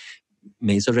mesa.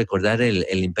 Me hizo recordar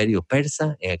el imperio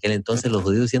persa, en aquel entonces los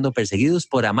judíos siendo perseguidos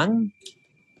por Amán,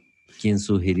 quien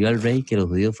sugirió al rey que los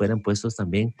judíos fueran puestos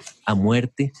también a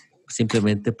muerte,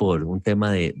 simplemente por un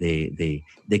tema de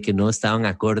que no estaban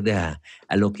acorde a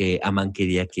lo que Amán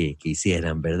quería que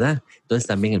hicieran, ¿verdad? Entonces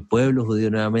también el pueblo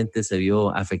judío nuevamente se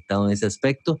vio afectado en ese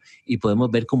aspecto, y podemos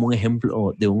ver como un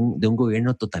ejemplo de un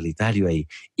gobierno totalitario ahí.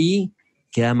 Y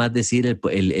queda más decir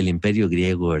el imperio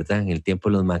griego, ¿verdad? En el tiempo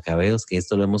de los macabeos, que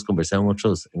esto lo hemos conversado en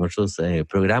otros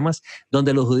programas,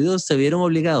 donde los judíos se vieron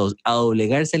obligados a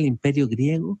doblegarse al imperio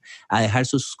griego, a dejar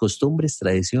sus costumbres,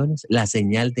 tradiciones, la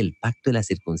señal del pacto de la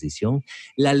circuncisión,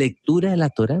 la lectura de la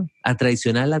Torá, a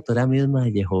traicionar la Torá misma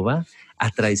de Jehová,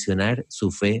 a traicionar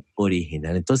su fe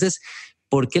original. Entonces,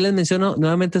 ¿por qué les menciono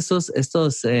nuevamente estos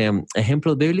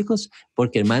ejemplos bíblicos?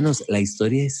 Porque, hermanos, la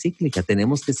historia es cíclica.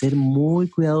 Tenemos que ser muy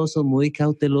cuidadosos, muy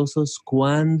cautelosos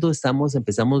cuando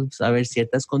empezamos a ver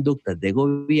ciertas conductas de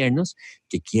gobiernos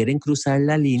que quieren cruzar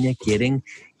la línea, quieren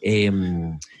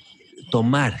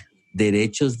tomar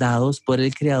derechos dados por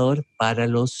el Creador para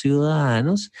los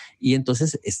ciudadanos, y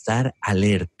entonces estar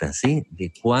alerta, ¿sí?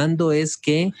 De cuándo es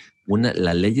que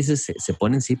las leyes se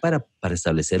ponen sí para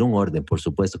establecer un orden, por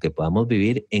supuesto, que podamos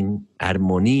vivir en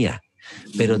armonía,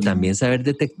 pero también saber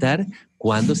detectar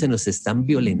cuándo se nos están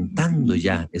violentando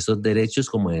ya esos derechos,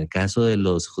 como en el caso de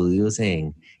los judíos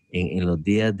en los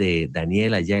días de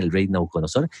Daniel, allá el rey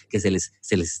Nabucodonosor, que se les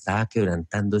estaba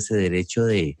quebrantando ese derecho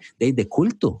de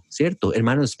culto, ¿cierto?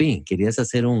 Hermano Spi, querías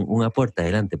hacer un aporte.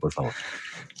 Adelante, por favor.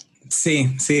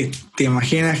 Sí, te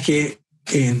imaginas que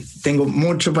tengo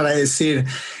mucho para decir.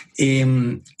 Y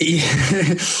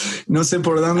no sé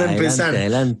por dónde empezar.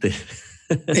 Adelante.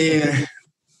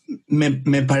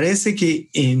 Me parece que,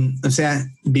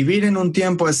 vivir en un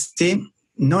tiempo así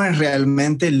no es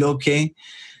realmente lo que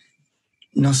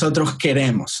nosotros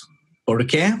queremos. ¿Por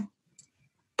qué?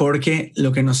 Porque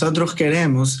lo que nosotros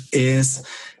queremos es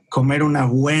comer una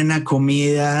buena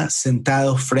comida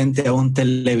sentados frente a un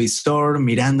televisor,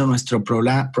 mirando nuestro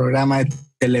programa de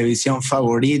televisión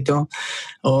favorito,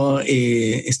 o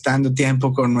estando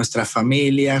tiempo con nuestra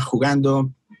familia,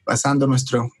 jugando, pasando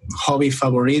nuestro hobby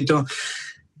favorito.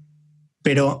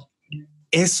 Pero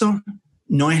eso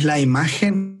no es la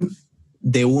imagen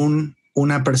de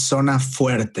una persona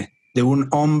fuerte, de un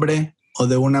hombre o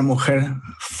de una mujer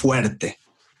fuerte,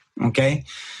 ¿ok?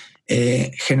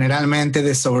 Generalmente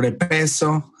de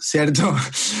sobrepeso, ¿cierto?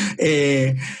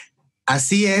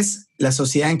 Así es la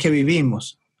sociedad en que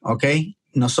vivimos, ¿ok?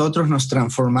 Nosotros nos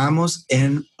transformamos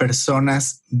en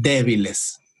personas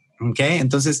débiles, ¿ok?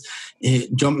 Entonces,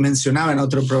 yo mencionaba en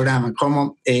otro programa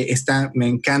cómo me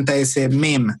encanta ese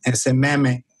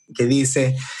meme que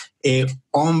dice,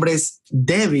 hombres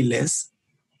débiles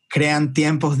crean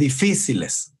tiempos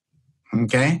difíciles,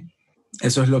 ¿ok?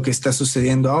 Eso es lo que está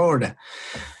sucediendo ahora.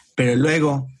 Pero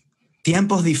luego,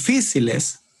 tiempos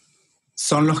difíciles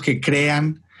son los que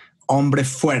crean hombres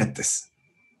fuertes.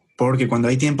 Porque cuando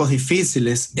hay tiempos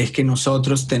difíciles es que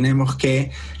nosotros tenemos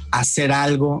que hacer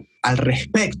algo al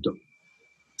respecto,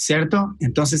 ¿cierto?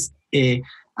 Entonces,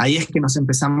 ahí es que nos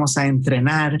empezamos a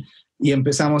entrenar y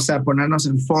empezamos a ponernos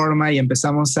en forma y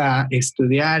empezamos a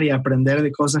estudiar y aprender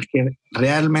de cosas que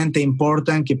realmente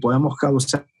importan, que podemos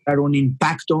causar un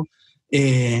impacto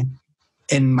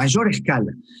en mayor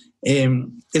escala.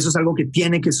 Eso es algo que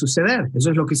tiene que suceder.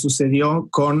 Eso es lo que sucedió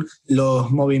con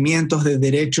los movimientos de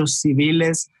derechos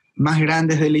civiles más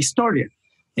grandes de la historia.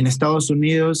 En Estados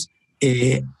Unidos,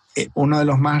 uno de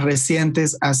los más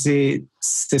recientes hace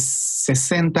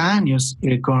 60 años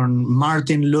con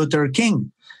Martin Luther King,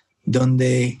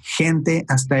 donde gente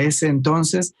hasta ese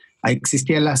entonces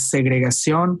existía la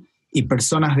segregación y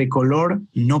personas de color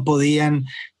no podían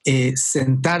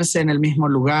sentarse en el mismo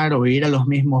lugar o ir a los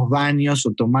mismos baños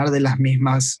o tomar de las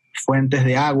mismas fuentes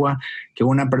de agua que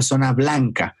una persona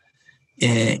blanca.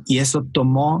 Y eso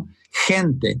tomó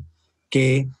gente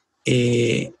que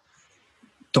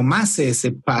tomase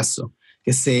ese paso,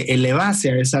 que se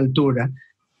elevase a esa altura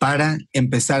para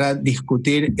empezar a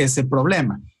discutir ese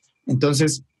problema.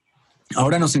 Entonces,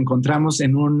 ahora nos encontramos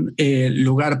en un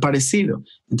lugar parecido.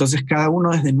 Entonces, cada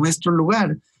uno desde nuestro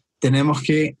lugar tenemos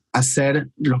que hacer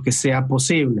lo que sea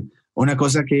posible. Una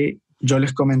cosa que yo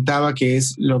les comentaba que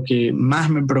es lo que más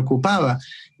me preocupaba.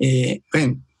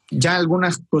 Ya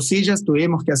algunas cosillas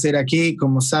tuvimos que hacer aquí.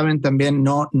 Como saben, también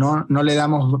no le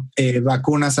damos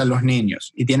vacunas a los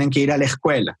niños y tienen que ir a la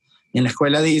escuela. Y en la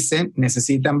escuela dicen,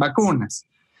 necesitan vacunas.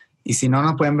 y si no,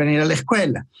 no pueden venir a la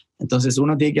escuela. Entonces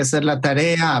uno tiene que hacer la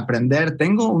tarea, aprender.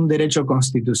 Tengo un derecho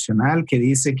constitucional que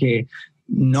dice que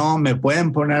no me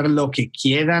pueden poner lo que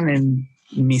quieran en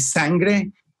mi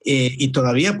sangre y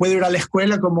todavía puedo ir a la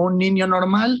escuela como un niño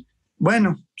normal.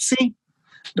 Bueno, sí,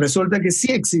 resulta que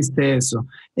sí existe eso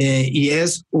y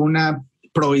es una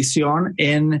provisión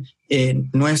en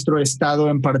nuestro estado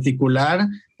en particular,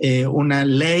 una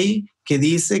ley que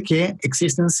dice que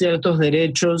existen ciertos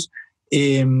derechos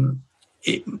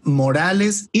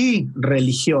morales y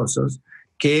religiosos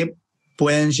que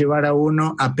pueden llevar a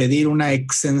uno a pedir una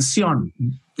exención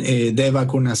de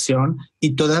vacunación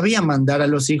y todavía mandar a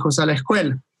los hijos a la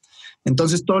escuela.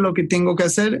 Entonces todo lo que tengo que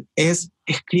hacer es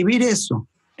escribir eso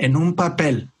en un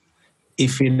papel y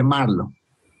firmarlo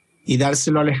y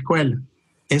dárselo a la escuela.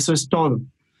 Eso es todo.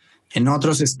 En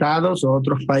otros estados o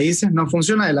otros países no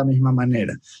funciona de la misma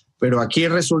manera, pero aquí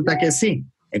resulta que sí,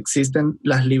 existen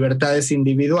las libertades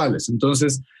individuales.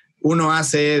 Entonces uno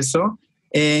hace eso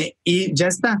y ya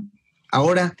está.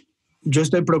 Ahora yo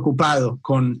estoy preocupado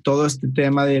con todo este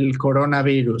tema del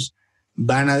coronavirus.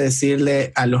 Van a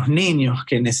decirle a los niños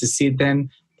que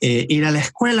necesiten ir a la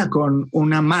escuela con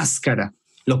una máscara,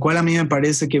 lo cual a mí me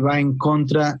parece que va en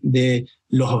contra de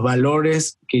los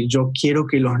valores que yo quiero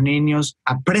que los niños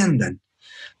aprendan.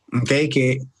 ¿Okay?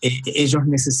 Que ellos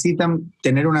necesitan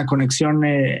tener una conexión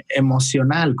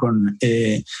emocional con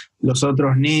los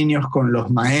otros niños, con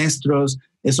los maestros.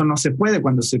 Eso no se puede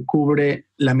cuando se cubre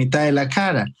la mitad de la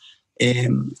cara.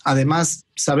 Además,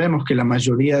 sabemos que la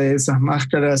mayoría de esas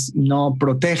máscaras no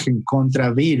protegen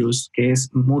contra virus, que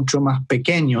es mucho más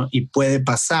pequeño y puede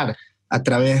pasar a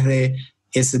través de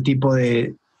ese tipo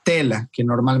de tela que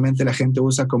normalmente la gente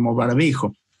usa como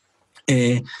barbijo.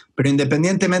 Pero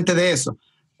independientemente de eso,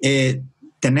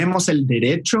 tenemos el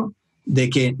derecho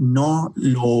de que no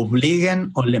lo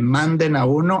obliguen o le manden a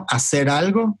uno a hacer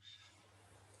algo.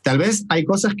 Tal vez hay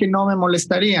cosas que no me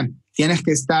molestarían. Tienes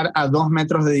que estar a 2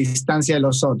 metros de distancia de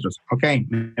los otros. Ok,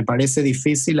 me parece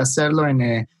difícil hacerlo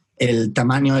en el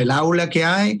tamaño del aula que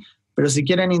hay, pero si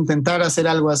quieren intentar hacer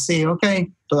algo así, ok,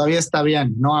 todavía está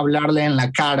bien. No hablarle en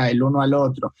la cara el uno al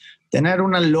otro. Tener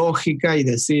una lógica y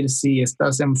decir si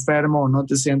estás enfermo o no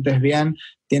te sientes bien,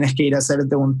 tienes que ir a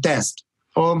hacerte un test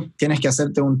o tienes que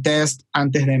hacerte un test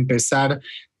antes de empezar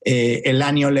el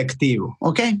año lectivo.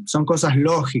 Ok, son cosas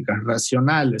lógicas,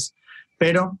 racionales,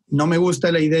 pero no me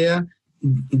gusta la idea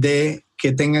de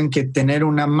que tengan que tener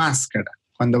una máscara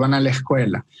cuando van a la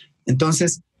escuela.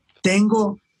 Entonces,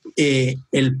 tengo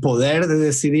el poder de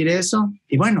decidir eso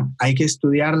y bueno, hay que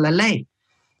estudiar la ley.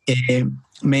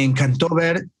 Me encantó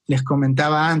ver, les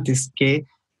comentaba antes, que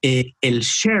el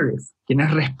sheriff, quien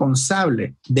es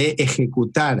responsable de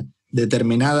ejecutar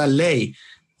determinada ley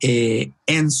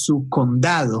en su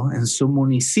condado, en su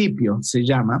municipio, se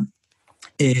llama,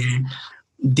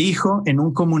 dijo en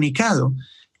un comunicado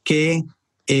que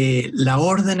la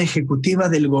orden ejecutiva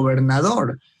del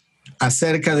gobernador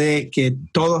acerca de que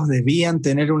todos debían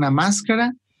tener una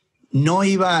máscara no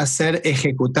iba a ser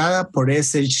ejecutada por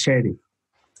ese sheriff.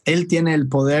 Él tiene el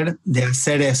poder de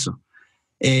hacer eso.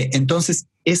 Entonces,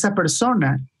 esa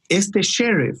persona, este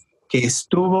sheriff que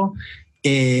estuvo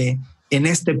en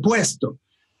este puesto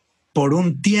por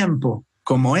un tiempo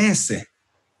como ese,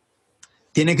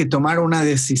 tiene que tomar una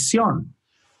decisión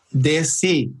de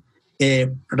si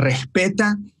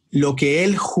respeta lo que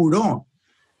él juró,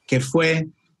 que fue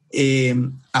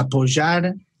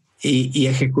apoyar y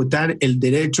ejecutar el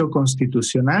derecho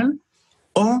constitucional,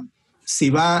 o si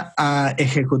va a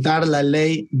ejecutar la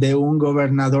ley de un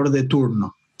gobernador de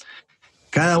turno.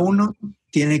 Cada uno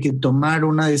tiene que tomar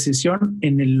una decisión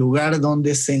en el lugar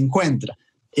donde se encuentra.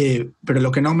 Pero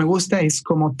lo que no me gusta es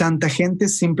cómo tanta gente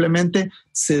simplemente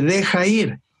se deja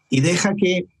ir y deja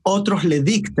que otros le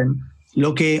dicten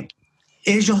lo que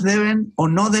ellos deben o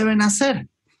no deben hacer.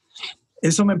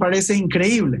 Eso me parece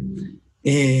increíble.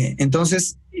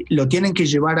 Entonces, lo tienen que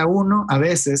llevar a uno a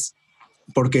veces,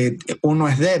 porque uno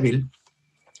es débil,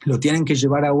 lo tienen que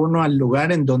llevar a uno al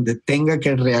lugar en donde tenga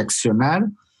que reaccionar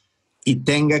y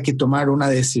tenga que tomar una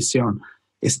decisión.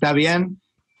 Está bien,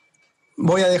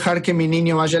 voy a dejar que mi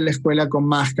niño vaya a la escuela con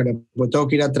máscara, porque tengo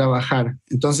que ir a trabajar.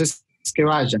 Entonces, que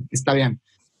vayan, está bien.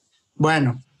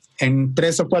 Bueno, en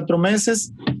 3 o 4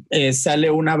 meses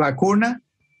sale una vacuna,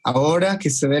 ahora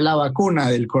que se dé la vacuna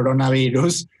del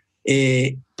coronavirus,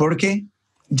 porque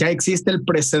ya existe el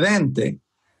precedente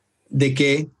de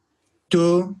que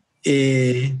tú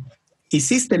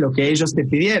hiciste lo que ellos te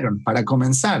pidieron para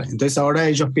comenzar. Entonces ahora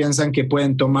ellos piensan que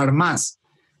pueden tomar más.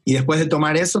 Y después de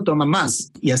tomar eso, toman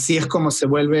más. Y así es como se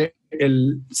vuelve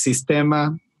el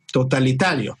sistema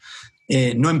totalitario.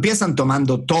 No empiezan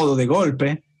tomando todo de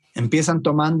golpe, empiezan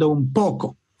tomando un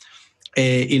poco.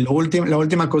 Y la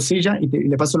última cosilla, y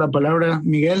le paso la palabra a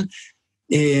Miguel,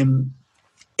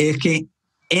 es que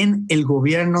en el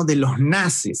gobierno de los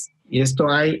nazis, y esto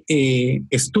hay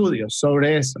estudios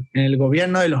sobre eso, en el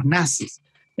gobierno de los nazis,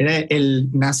 era el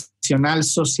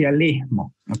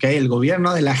nacionalsocialismo, ¿okay? El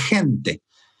gobierno de la gente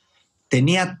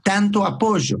tenía tanto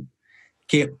apoyo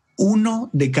que 1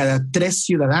 de cada 3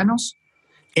 ciudadanos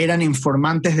eran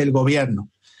informantes del gobierno.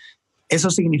 Eso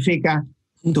significa,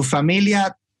 tu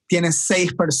familia tiene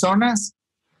 6 personas,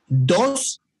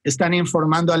 2 están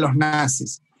informando a los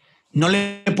nazis. No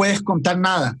le puedes contar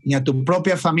nada, ni a tu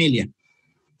propia familia.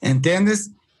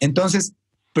 ¿Entiendes? Entonces,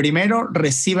 primero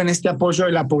reciben este apoyo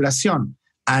de la población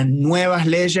a nuevas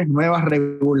leyes, nuevas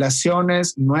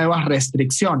regulaciones, nuevas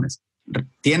restricciones.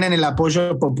 Tienen el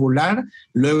apoyo popular,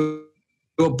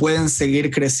 luego pueden seguir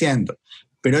creciendo.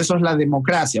 Pero eso es la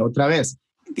democracia, otra vez,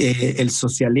 el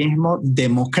socialismo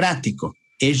democrático.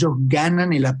 Ellos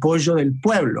ganan el apoyo del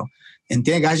pueblo,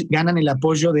 ¿entiendes? Ganan el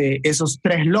apoyo de esos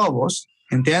 3 lobos,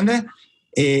 ¿entiendes?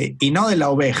 Y no de la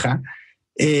oveja.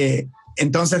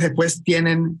 Entonces después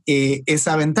tienen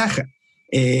esa ventaja.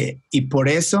 Y por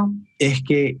eso es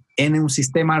que en un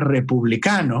sistema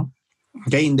republicano,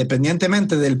 ¿okay?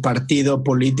 Independientemente del partido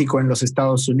político en los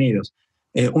Estados Unidos,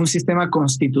 un sistema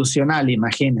constitucional,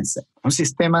 imagínense, un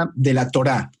sistema de la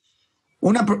Torá.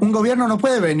 Un gobierno no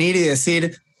puede venir y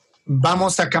decir,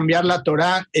 vamos a cambiar la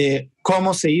Torá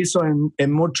como se hizo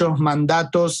en muchos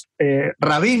mandatos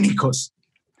rabínicos,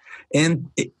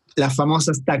 en las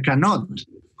famosas takanot.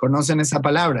 ¿Conocen esa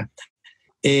palabra?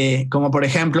 Como por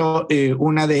ejemplo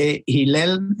una de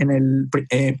Hillel en el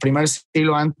primer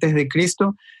siglo antes de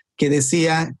Cristo, que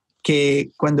decía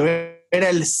que cuando era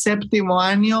el 7º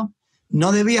año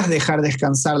no debías dejar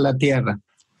descansar la tierra.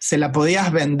 Se la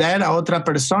podías vender a otra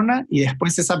persona y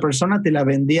después esa persona te la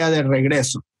vendía de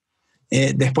regreso,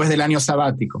 después del año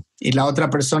sabático. Y la otra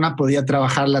persona podía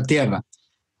trabajar la tierra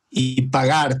y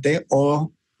pagarte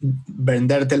o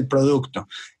venderte el producto.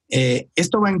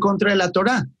 Esto va en contra de la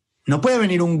Torá. No puede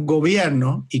venir un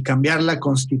gobierno y cambiar la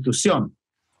constitución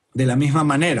de la misma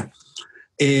manera.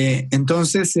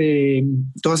 Entonces,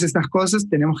 todas estas cosas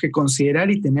tenemos que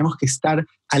considerar y tenemos que estar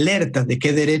alertas de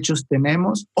qué derechos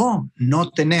tenemos o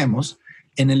no tenemos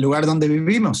en el lugar donde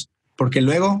vivimos. Porque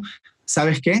luego,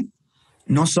 ¿sabes qué?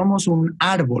 No somos un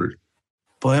árbol.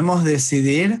 Podemos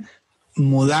decidir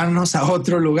mudarnos a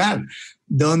otro lugar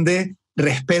donde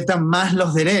respetan más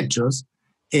los derechos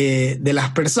de las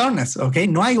personas, ¿ok?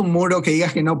 No hay un muro que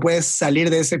digas que no puedes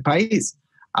salir de ese país.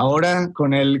 Ahora,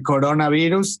 con el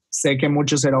coronavirus, sé que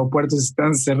muchos aeropuertos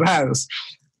están cerrados,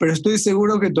 pero estoy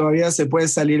seguro que todavía se puede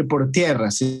salir por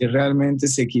tierra si realmente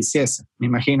se quisiese. Me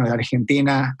imagino, de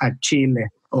Argentina a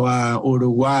Chile o a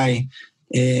Uruguay.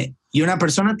 Y una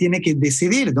persona tiene que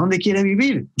decidir dónde quiere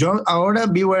vivir. Yo ahora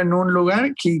vivo en un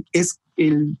lugar que es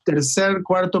el 3er,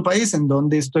 4º país en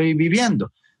donde estoy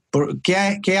viviendo.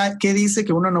 ¿Qué dice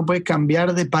que uno no puede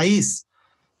cambiar de país?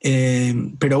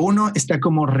 Pero uno está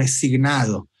como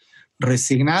resignado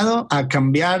a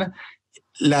cambiar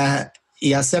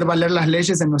y hacer valer las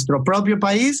leyes en nuestro propio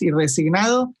país y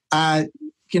resignado a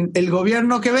que el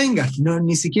gobierno que venga. No,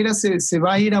 ni siquiera se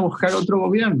va a ir a buscar otro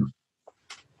gobierno.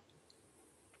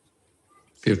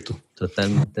 Cierto.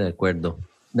 Totalmente de acuerdo.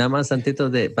 Nada más antes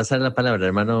de pasar la palabra,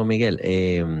 hermano Miguel,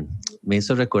 me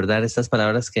hizo recordar estas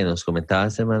palabras que nos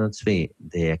comentabas, hermano Tzvi,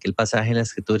 de aquel pasaje en la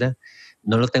Escritura.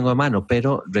 No lo tengo a mano,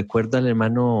 pero recuerdo al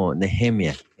hermano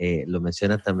Nehemia, lo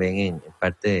menciona también en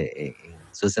parte en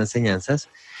sus enseñanzas,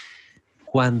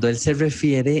 cuando él se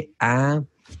refiere a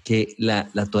que la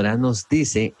Torá nos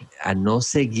dice a no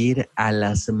seguir a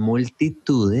las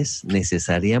multitudes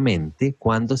necesariamente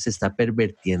cuando se está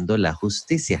pervirtiendo la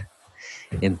justicia.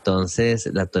 Entonces,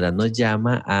 la Torá nos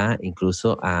llama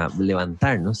incluso a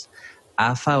levantarnos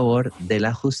a favor de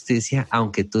la justicia,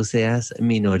 aunque tú seas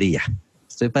minoría.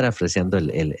 Estoy parafraseando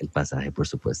el pasaje, por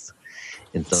supuesto.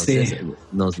 Entonces, sí,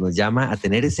 nos llama a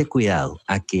tener ese cuidado,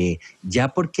 a que ya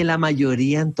porque la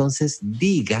mayoría entonces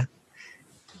diga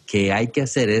que hay que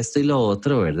hacer esto y lo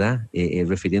otro, ¿verdad?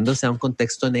 Refiriéndose a un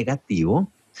contexto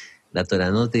negativo, la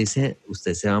Torá nos dice,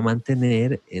 usted se va a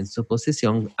mantener en su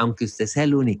posición, aunque usted sea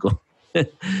el único,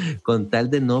 con tal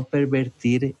de no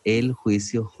pervertir el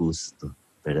juicio justo,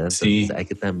 ¿verdad? Entonces sí, hay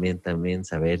que también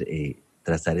saber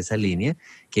trazar esa línea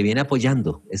que viene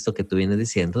apoyando esto que tú vienes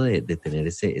diciendo de tener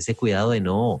ese cuidado de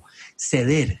no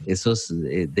ceder esos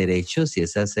derechos y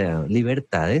esas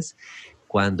libertades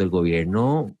cuando el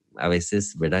gobierno a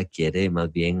veces, ¿verdad?, quiere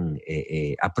más bien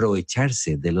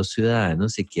aprovecharse de los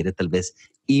ciudadanos y quiere tal vez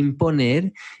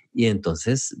imponer y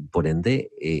entonces, por ende,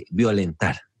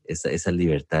 violentar esas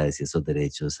libertades y esos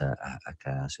derechos a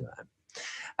cada ciudadano.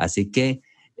 Así que,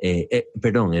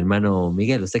 perdón, hermano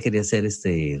Miguel, usted quería hacer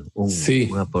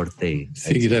un aporte.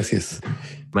 Sí, gracias.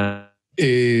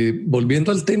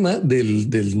 Volviendo al tema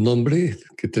del nombre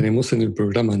que tenemos en el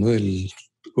programa, ¿no? El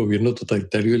gobierno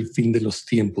totalitario, el fin de los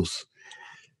tiempos.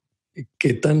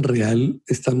 ¿Qué tan real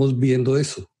estamos viendo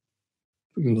eso?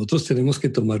 Nosotros tenemos que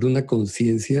tomar una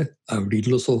conciencia, abrir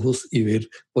los ojos y ver,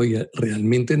 oiga,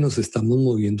 ¿realmente nos estamos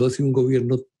moviendo hacia un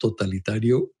gobierno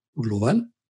totalitario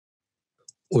global?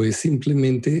 ¿O es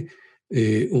simplemente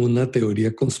una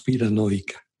teoría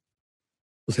conspiranoica?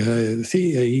 O sea,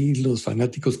 sí, hay los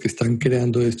fanáticos que están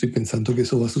creando esto y pensando que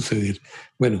eso va a suceder.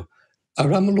 Bueno,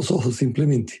 abramos los ojos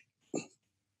simplemente.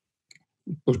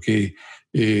 Porque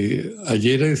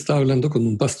ayer estaba hablando con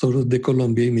un pastor de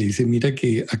Colombia y me dice, mira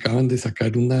que acaban de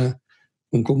sacar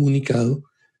un comunicado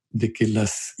de que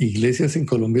las iglesias en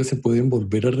Colombia se pueden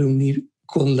volver a reunir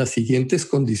con las siguientes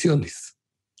condiciones.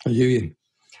 Oye bien,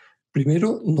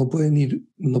 primero, no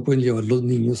pueden llevar los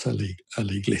niños a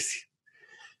la iglesia.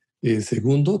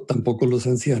 Segundo, tampoco los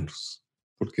ancianos,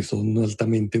 porque son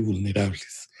altamente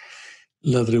vulnerables.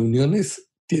 Las reuniones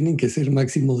tienen que ser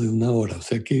máximo de 1 hora, o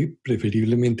sea que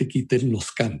preferiblemente quiten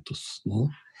los cantos, ¿no?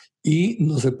 Y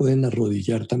no se pueden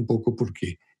arrodillar tampoco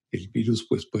porque el virus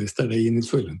pues, puede estar ahí en el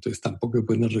suelo, entonces tampoco se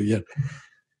pueden arrodillar.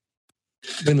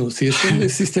 Bueno, si esto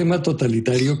es sistema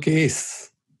totalitario, ¿qué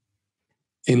es?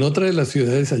 En otra de las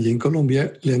ciudades allá en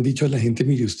Colombia le han dicho a la gente,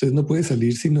 mire, usted no puede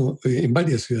salir sino, en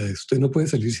varias ciudades, usted no puede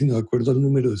salir sino de acuerdo al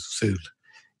número de su cédula.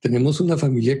 Tenemos una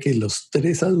familia que los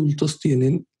 3 adultos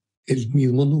tienen el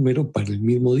mismo número para el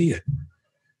mismo día.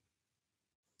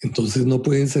 Entonces no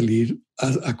pueden salir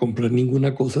a comprar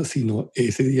ninguna cosa sino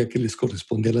ese día que les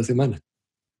corresponde a la semana.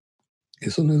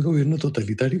 ¿Eso no es gobierno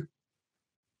totalitario?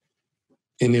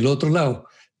 En el otro lado,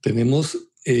 tenemos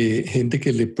gente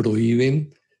que le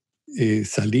prohíben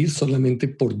salir solamente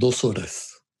por 2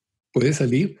 horas. Puede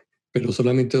salir, pero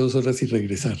solamente 2 horas y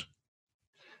regresar.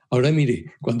 Ahora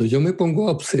mire, cuando yo me pongo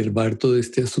a observar todo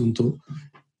este asunto,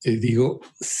 digo,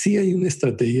 sí hay una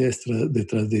estrategia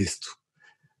detrás de esto,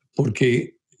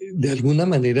 porque de alguna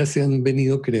manera se han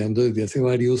venido creando desde hace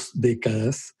varias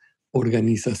décadas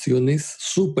organizaciones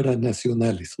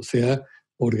supranacionales, o sea,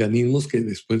 organismos que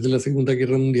después de la Segunda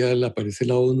Guerra Mundial aparece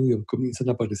la ONU y comienzan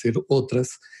a aparecer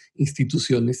otras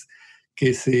instituciones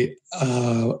que se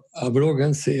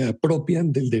abrogan, se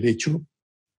apropian del derecho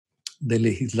de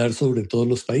legislar sobre todos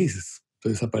los países.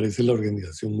 Entonces aparece la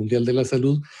Organización Mundial de la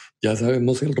Salud, ya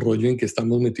sabemos el rollo en que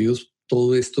estamos metidos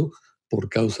todo esto por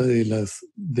causa de las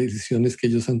decisiones que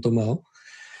ellos han tomado.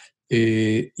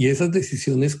 Y esas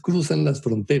decisiones cruzan las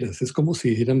fronteras. Es como si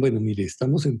dijeran, bueno, mire,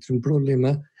 estamos entre un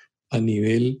problema a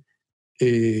nivel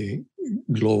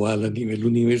global, a nivel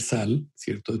universal,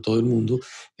 ¿cierto?, de todo el mundo.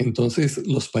 Entonces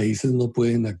los países no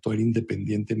pueden actuar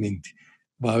independientemente.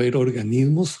 Va a haber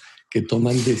organismos que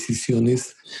toman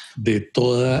decisiones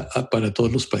para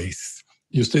todos los países.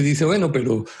 Y usted dice, bueno,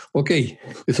 pero ok,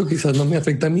 eso quizás no me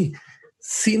afecta a mí.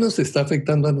 Sí nos está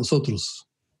afectando a nosotros.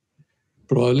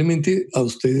 Probablemente a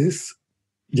ustedes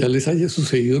ya les haya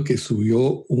sucedido que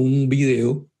subió un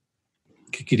video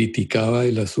que criticaba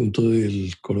el asunto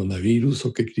del coronavirus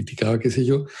o que criticaba qué sé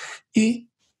yo, y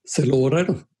se lo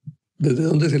borraron. ¿Desde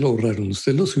dónde se lo borraron?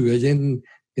 Usted lo subió allá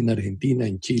en Argentina,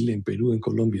 en Chile, en Perú, en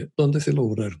Colombia. ¿Dónde se lo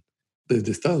borraron?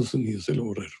 Desde Estados Unidos se lo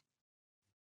borraron.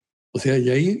 O sea,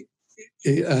 ya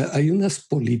hay unas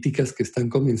políticas que están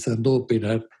comenzando a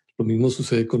operar. Lo mismo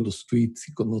sucede con los tweets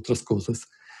y con otras cosas,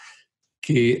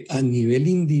 que a nivel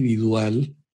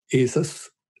individual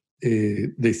esas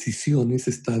decisiones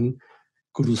están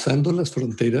cruzando las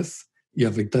fronteras y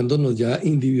afectándonos ya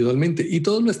individualmente. Y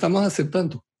todos lo estamos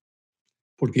aceptando.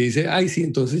 Porque dice, ay, sí,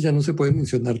 entonces ya no se puede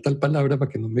mencionar tal palabra para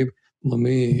que no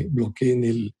me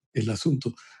bloqueen el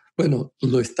asunto. Bueno,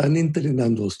 lo están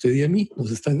entrenando a usted y a mí, nos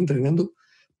están entrenando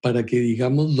para que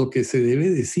digamos lo que se debe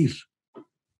decir,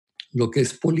 lo que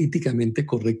es políticamente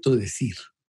correcto decir.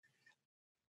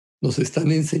 Nos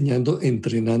están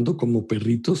entrenando como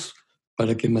perritos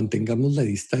para que mantengamos la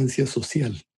distancia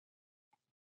social.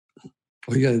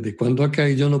 Oiga, ¿desde cuándo acá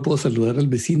yo no puedo saludar al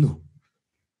vecino?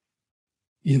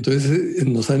 Y entonces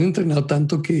nos han entrenado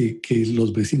tanto que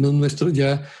los vecinos nuestros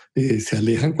ya se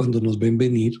alejan cuando nos ven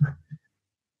venir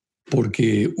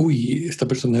porque, uy, esta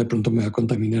persona de pronto me va a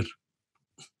contaminar.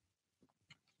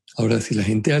 Ahora, si la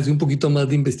gente hace un poquito más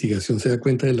de investigación, se da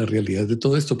cuenta de la realidad de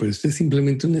todo esto, pero esto es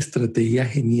simplemente una estrategia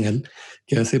genial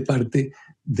que hace parte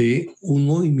de un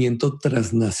movimiento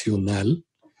transnacional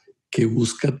que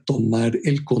busca tomar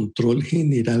el control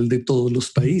general de todos los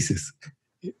países.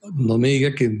 No me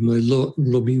diga que no es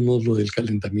lo mismo lo del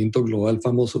calentamiento global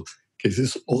famoso, que esa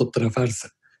es otra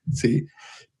farsa, ¿sí?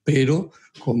 Pero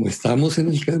como estamos en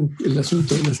el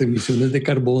asunto de las emisiones de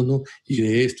carbono y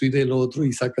de esto y del otro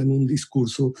y sacan un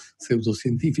discurso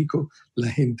pseudocientífico,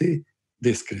 la gente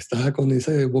descrestada con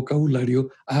ese vocabulario,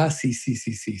 sí.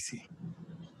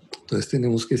 Entonces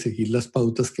tenemos que seguir las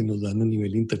pautas que nos dan a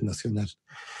nivel internacional.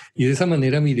 Y de esa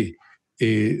manera, mire,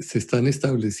 se están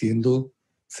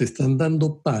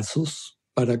dando pasos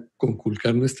para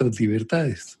conculcar nuestras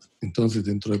libertades. Entonces,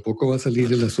 dentro de poco va a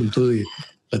salir el asunto de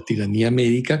la tiranía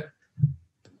médica,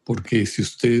 porque si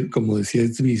usted, como decía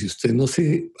Zvi, si usted no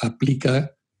se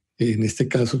aplica, en este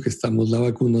caso que estamos la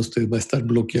vacuna, usted va a estar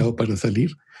bloqueado para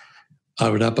salir.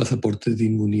 Habrá pasaportes de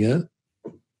inmunidad.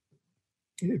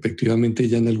 Efectivamente,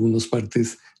 ya en algunas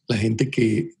partes, la gente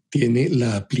que tiene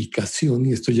la aplicación,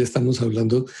 y esto ya estamos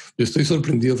hablando, yo estoy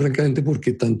sorprendido francamente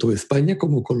porque tanto España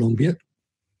como Colombia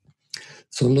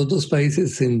son los dos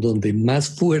países en donde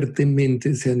más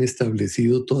fuertemente se han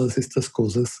establecido todas estas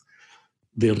cosas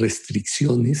de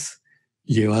restricciones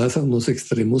llevadas a unos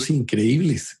extremos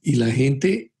increíbles. Y la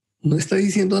gente no está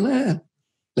diciendo nada.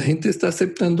 La gente está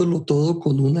aceptándolo todo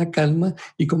con una calma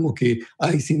y como que,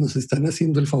 sí, nos están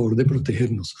haciendo el favor de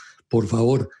protegernos. Por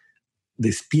favor,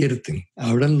 despierten,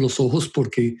 abran los ojos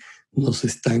porque nos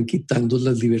están quitando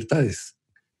las libertades.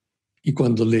 Y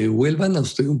cuando le devuelvan a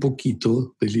usted un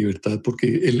poquito de libertad, porque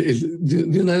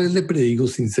de una vez le predigo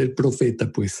sin ser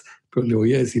profeta, pues, pero le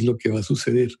voy a decir lo que va a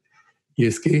suceder. Y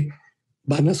es que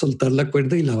van a soltar la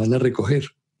cuerda y la van a recoger.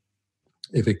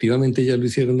 Efectivamente ya lo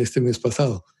hicieron este mes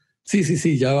pasado.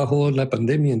 Sí, ya bajó la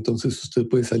pandemia, entonces usted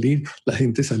puede salir. La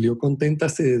gente salió contenta,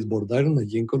 se desbordaron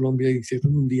allí en Colombia,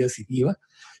 hicieron un día sin IVA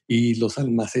y los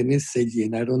almacenes se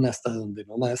llenaron hasta donde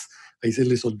no más. Ahí se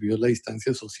les olvidó la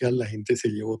distancia social, la gente se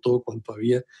llevó todo cuanto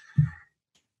había.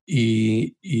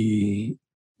 Y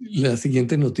la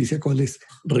siguiente noticia, ¿cuál es?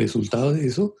 Resultado de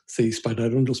eso, se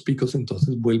dispararon los picos,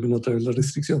 entonces vuelven otra vez las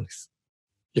restricciones.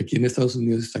 Y aquí en Estados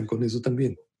Unidos están con eso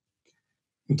también.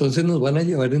 Entonces nos van a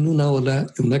llevar en una ola,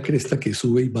 en una cresta que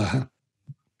sube y baja,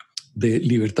 de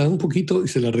libertad un poquito y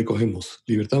se la recogemos.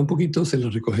 Libertad un poquito, se la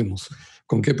recogemos.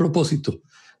 ¿Con qué propósito?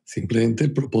 Simplemente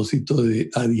el propósito de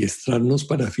adiestrarnos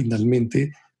para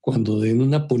finalmente, cuando den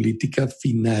una política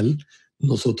final,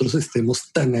 nosotros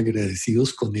estemos tan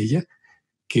agradecidos con ella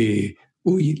que,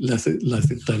 la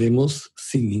aceptaremos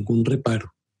sin ningún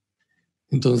reparo.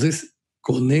 Entonces,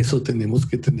 con eso tenemos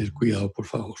que tener cuidado, por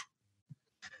favor.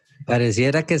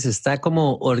 Pareciera que se está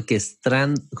como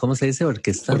orquestando, ¿cómo se dice?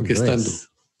 Orquestando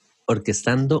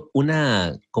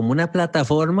como una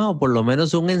plataforma o por lo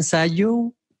menos un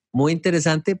ensayo muy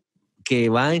interesante que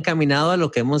va encaminado a lo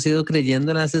que hemos ido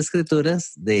creyendo en las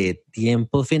escrituras de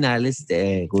tiempos finales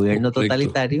de gobierno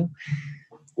totalitario.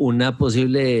 Una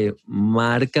posible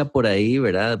marca por ahí,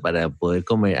 ¿verdad? Para poder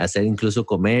hacer incluso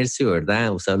comercio,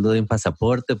 ¿verdad? Usarlo de un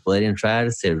pasaporte, poder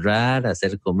entrar, cerrar,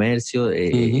 hacer comercio,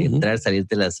 entrar, salir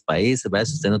de los países, ¿verdad?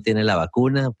 Si usted no tiene la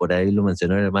vacuna, por ahí lo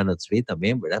mencionó el hermano Zvi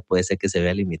también, ¿verdad? Puede ser que se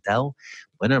vea limitado.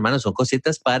 Bueno, hermanos, son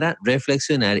cositas para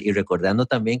reflexionar y recordando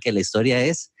también que la historia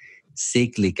es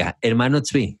cíclica. Hermano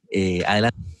Zvi,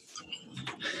 adelante.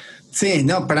 Sí,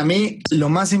 no, para mí lo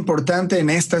más importante en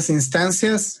estas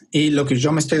instancias y lo que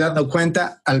yo me estoy dando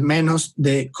cuenta, al menos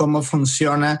de cómo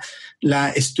funciona la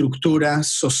estructura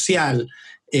social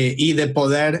y de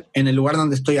poder en el lugar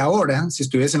donde estoy ahora. Si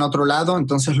estuviese en otro lado,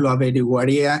 entonces lo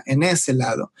averiguaría en ese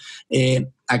lado.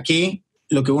 Aquí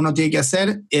lo que uno tiene que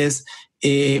hacer es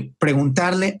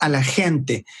preguntarle a la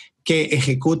gente que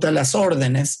ejecuta las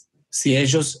órdenes si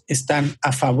ellos están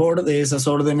a favor de esas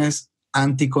órdenes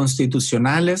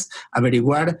anticonstitucionales,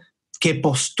 averiguar qué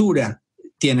postura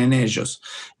tienen ellos.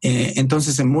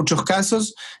 Entonces, en muchos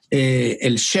casos,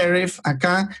 el sheriff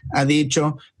acá ha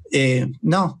dicho,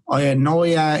 no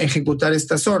voy a ejecutar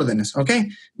estas órdenes, ¿ok?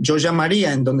 Yo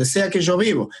llamaría en donde sea que yo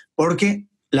vivo, porque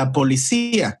la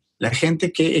policía, la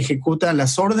gente que ejecuta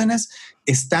las órdenes,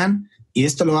 están, y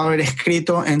esto lo va a haber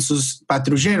escrito en sus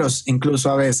patrulleros,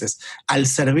 incluso a veces, al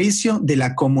servicio de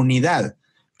la comunidad.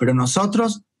 Pero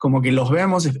nosotros como que los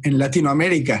vemos en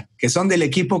Latinoamérica, que son del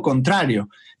equipo contrario.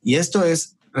 Y esto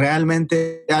es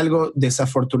realmente algo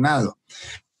desafortunado,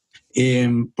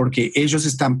 porque ellos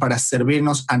están para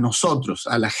servirnos a nosotros,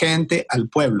 a la gente, al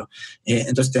pueblo.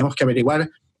 Entonces tenemos que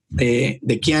averiguar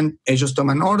de quién ellos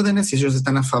toman órdenes, si ellos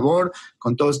están a favor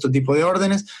con todo este tipo de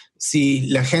órdenes, si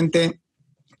la gente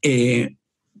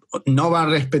no va a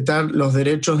respetar los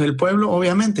derechos del pueblo,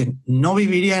 obviamente no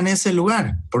viviría en ese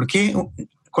lugar. ¿Por qué?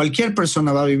 Cualquier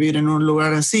persona va a vivir en un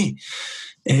lugar así.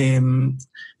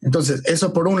 Entonces,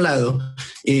 eso por un lado.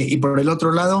 Y por el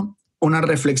otro lado, una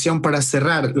reflexión para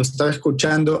cerrar. Lo estaba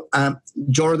escuchando a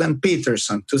Jordan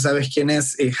Peterson. Tú sabes quién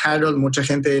es Harold, mucha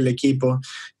gente del equipo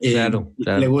Claro,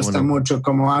 le gusta mucho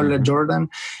cómo habla Jordan.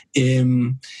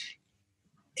 Él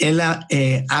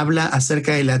habla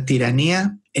acerca de la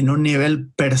tiranía en un nivel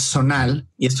personal,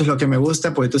 y esto es lo que me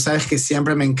gusta, porque tú sabes que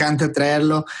siempre me encanta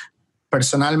traerlo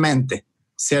personalmente,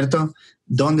 ¿cierto?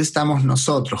 ¿Dónde estamos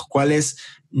nosotros? ¿Cuál es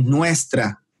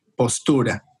nuestra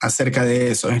postura acerca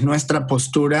de eso? ¿Es nuestra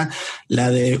postura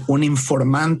la de un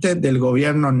informante del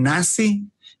gobierno nazi?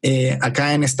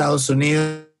 Acá en Estados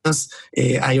Unidos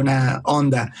hay una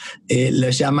onda,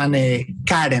 les llaman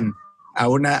Karen. A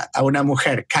una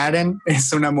mujer. Karen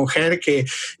es una mujer que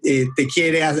te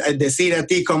quiere decir a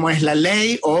ti cómo es la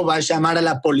ley, o va a llamar a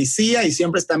la policía y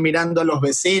siempre está mirando a los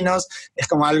vecinos. Es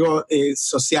como algo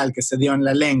social que se dio en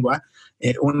la lengua,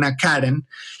 una Karen.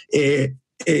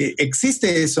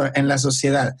 Existe eso en la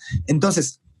sociedad.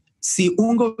 Entonces, si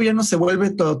un gobierno se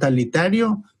vuelve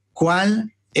totalitario,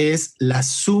 ¿cuál es la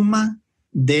suma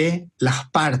de las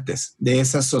partes de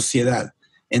esa sociedad?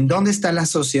 ¿En dónde está la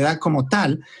sociedad como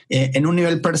tal? En un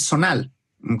nivel personal,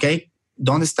 ¿ok?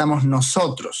 ¿Dónde estamos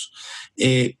nosotros?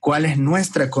 ¿Cuál es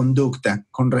nuestra conducta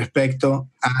con respecto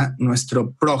a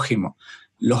nuestro prójimo?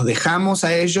 ¿Los dejamos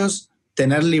a ellos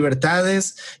tener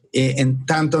libertades en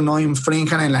tanto no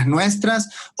infrinjan en las nuestras?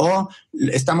 ¿O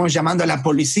estamos llamando a la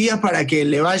policía para que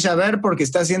le vaya a ver porque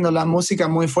está haciendo la música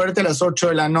muy fuerte a las 8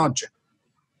 de la noche,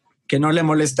 que no le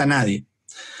molesta a nadie?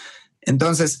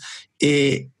 Entonces,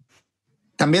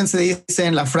 también se dice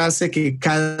en la frase que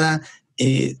cada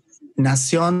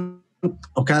nación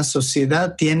o cada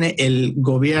sociedad tiene el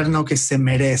gobierno que se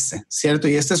merece, ¿cierto?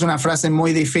 Y esta es una frase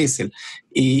muy difícil,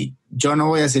 y yo no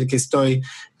voy a decir que estoy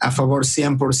a favor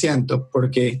 100%,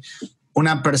 porque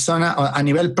una persona a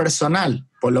nivel personal,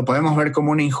 pues lo podemos ver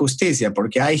como una injusticia,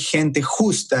 porque hay gente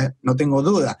justa, no tengo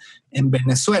duda, en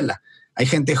Venezuela, hay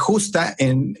gente justa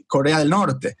en Corea del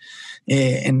Norte,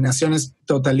 en naciones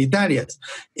totalitarias.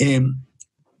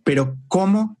 Pero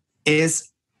 ¿cómo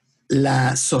es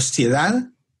la sociedad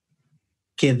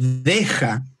que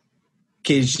deja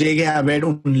que llegue a haber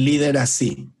un líder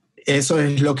así? Eso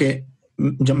es lo que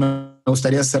yo me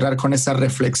gustaría cerrar con, esa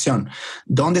reflexión.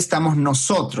 ¿Dónde estamos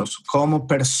nosotros como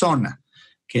persona?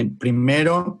 Que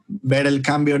primero ver el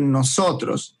cambio en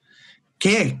nosotros.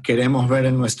 ¿Qué queremos ver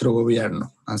en nuestro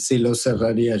gobierno? Así lo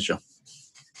cerraría yo.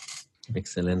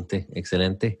 Excelente,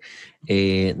 excelente.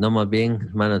 No, más bien,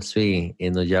 hermano Tsui,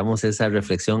 nos llevamos esa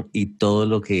reflexión y todo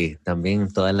lo que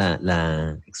también, toda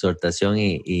la exhortación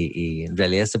y en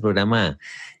realidad este programa,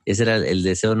 ese era el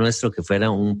deseo nuestro, que fuera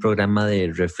un programa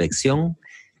de reflexión.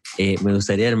 Me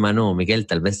gustaría, hermano Miguel,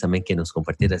 tal vez también que nos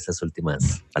compartiera estas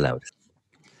últimas palabras.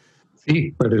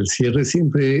 Sí, para el cierre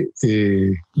siempre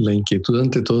la inquietud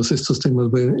ante todos estos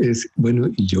temas es, bueno,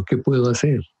 ¿y yo qué puedo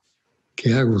hacer?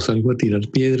 ¿Qué hago? ¿Salgo a tirar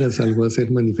piedras? ¿Salgo a hacer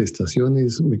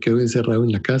manifestaciones? ¿Me quedo encerrado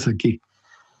en la casa aquí?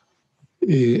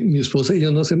 Mi esposa y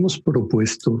yo nos hemos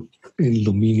propuesto, en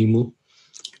lo mínimo,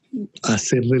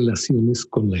 hacer relaciones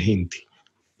con la gente.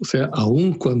 O sea,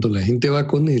 aun cuando la gente va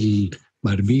con el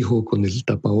barbijo, con el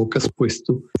tapabocas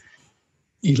puesto,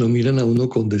 y lo miran a uno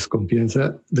con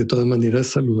desconfianza, de todas maneras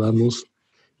saludamos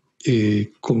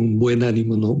con buen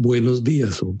ánimo, ¿no? Buenos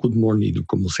días o good morning o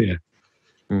como sea.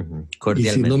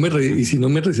 Cordialmente. Y si no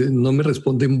me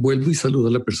responden, vuelvo y saludo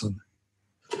a la persona.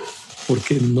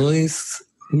 Porque no es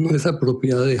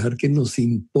apropiado dejar que nos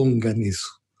impongan eso.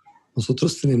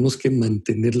 Nosotros tenemos que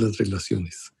mantener las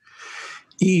relaciones.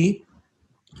 Y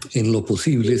en lo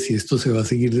posible, si esto se va a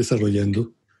seguir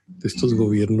desarrollando, estos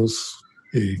gobiernos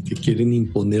que quieren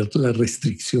imponer la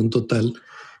restricción total,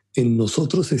 en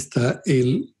nosotros está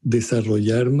el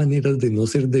desarrollar maneras de no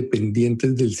ser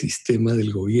dependientes del sistema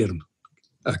del gobierno.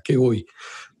 ¿A qué voy?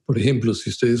 Por ejemplo,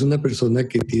 si usted es una persona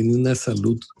que tiene una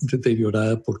salud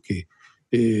deteriorada porque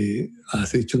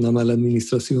has hecho una mala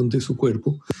administración de su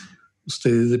cuerpo,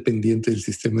 usted es dependiente del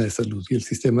sistema de salud, y el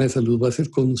sistema de salud va a hacer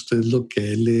con usted lo que a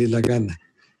él le dé la gana.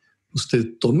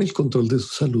 Usted tome el control de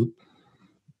su salud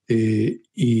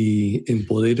y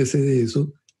empodérese de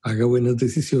eso, haga buenas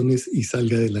decisiones y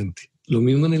salga adelante. Lo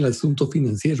mismo en el asunto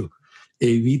financiero.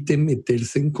 Evite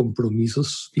meterse en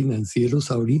compromisos financieros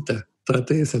ahorita.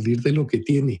 Trate de salir de lo que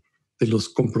tiene, de los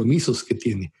compromisos que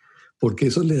tiene, porque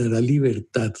eso le dará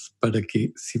libertad para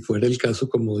que, si fuera el caso,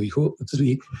 como dijo,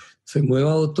 se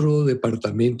mueva a otro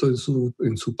departamento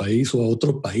en su país o a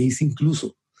otro país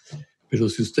incluso. Pero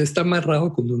si usted está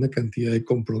amarrado con una cantidad de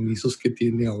compromisos que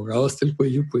tiene, ahogado hasta el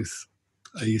cuello, pues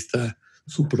ahí está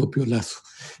su propio lazo.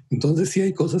 Entonces sí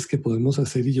hay cosas que podemos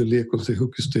hacer, y yo le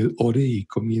aconsejo que usted ore y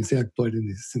comience a actuar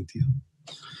en ese sentido.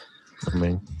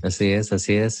 Amén. Así es,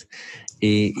 así es.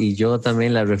 Y yo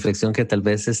también la reflexión que tal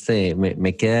vez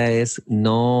me queda es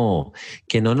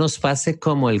que no nos pase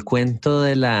como el cuento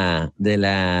de la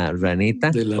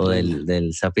ranita o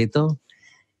del sapito,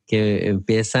 que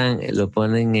lo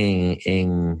ponen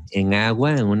en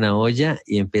agua, en una olla,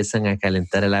 y empiezan a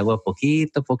calentar el agua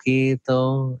poquito a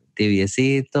poquito,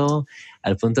 tibiecito,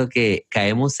 al punto que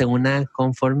caemos en una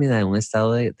conformidad, en un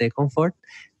estado de confort.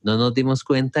 No nos dimos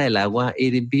cuenta, el agua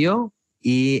hirvió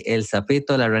y el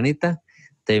sapito, la ranita,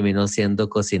 terminó siendo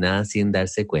cocinada sin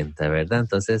darse cuenta, ¿verdad?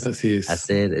 Entonces,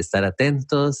 estar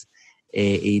atentos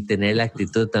y tener la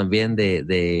actitud también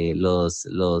de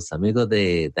los amigos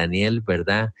de Daniel,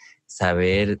 ¿verdad?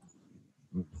 Saber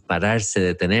pararse,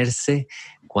 detenerse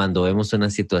cuando vemos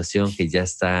una situación que ya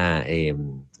está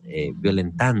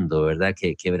violentando, ¿verdad?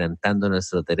 Quebrantando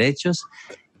nuestros derechos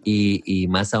y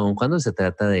más aún cuando se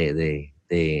trata de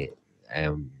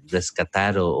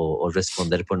rescatar o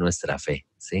responder por nuestra fe,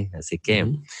 ¿sí? Así que,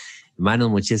 hermanos,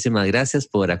 muchísimas gracias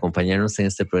por acompañarnos en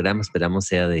este programa. Esperamos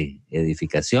sea de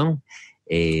edificación,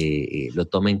 lo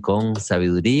tomen con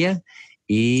sabiduría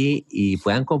y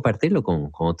puedan compartirlo con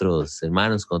otros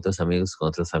hermanos, con otros amigos, con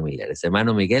otros familiares.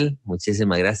 Hermano Miguel,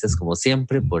 muchísimas gracias como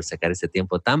siempre por sacar ese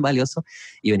tiempo tan valioso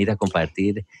y venir a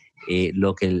compartir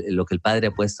lo que el Padre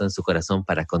ha puesto en su corazón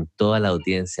para con toda la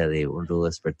audiencia de Un Rudo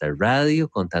Despertar Radio,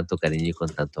 con tanto cariño y con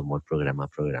tanto amor, programa a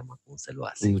programa, como se lo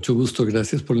hace. Con mucho gusto,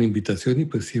 gracias por la invitación y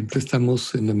pues siempre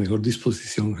estamos en la mejor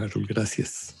disposición, Harold,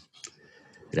 gracias.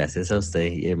 Gracias a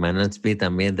usted. Y hermano Speed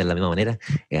también de la misma manera.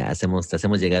 Te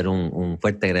hacemos llegar un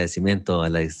fuerte agradecimiento a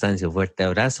la distancia, un fuerte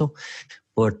abrazo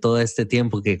por todo este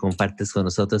tiempo que compartes con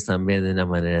nosotros también de una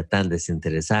manera tan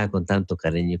desinteresada, con tanto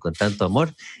cariño y con tanto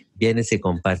amor. Vienes y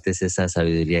compartes esa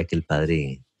sabiduría que el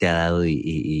Padre te ha dado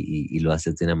y lo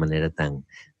haces de una manera tan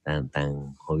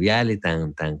jovial y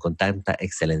con tanta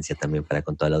excelencia también para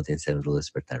con toda la audiencia de Un Rudo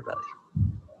Despertar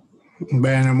Radio.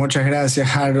 Bueno, muchas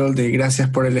gracias, Harold, y gracias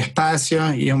por el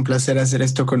espacio y un placer hacer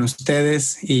esto con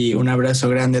ustedes y un abrazo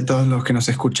grande a todos los que nos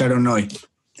escucharon hoy.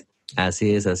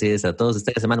 Así es, a todos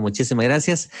ustedes, hermano, muchísimas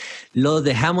gracias. Los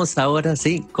dejamos ahora,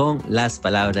 sí, con las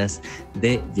palabras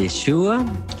de Yeshua,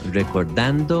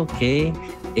 recordando que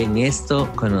en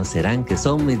esto conocerán que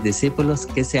son mis discípulos,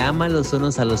 que se aman los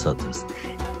unos a los otros.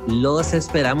 Los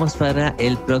esperamos para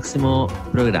el próximo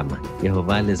programa.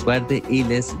 Jehová les guarde y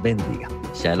les bendiga.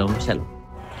 Shalom, shalom.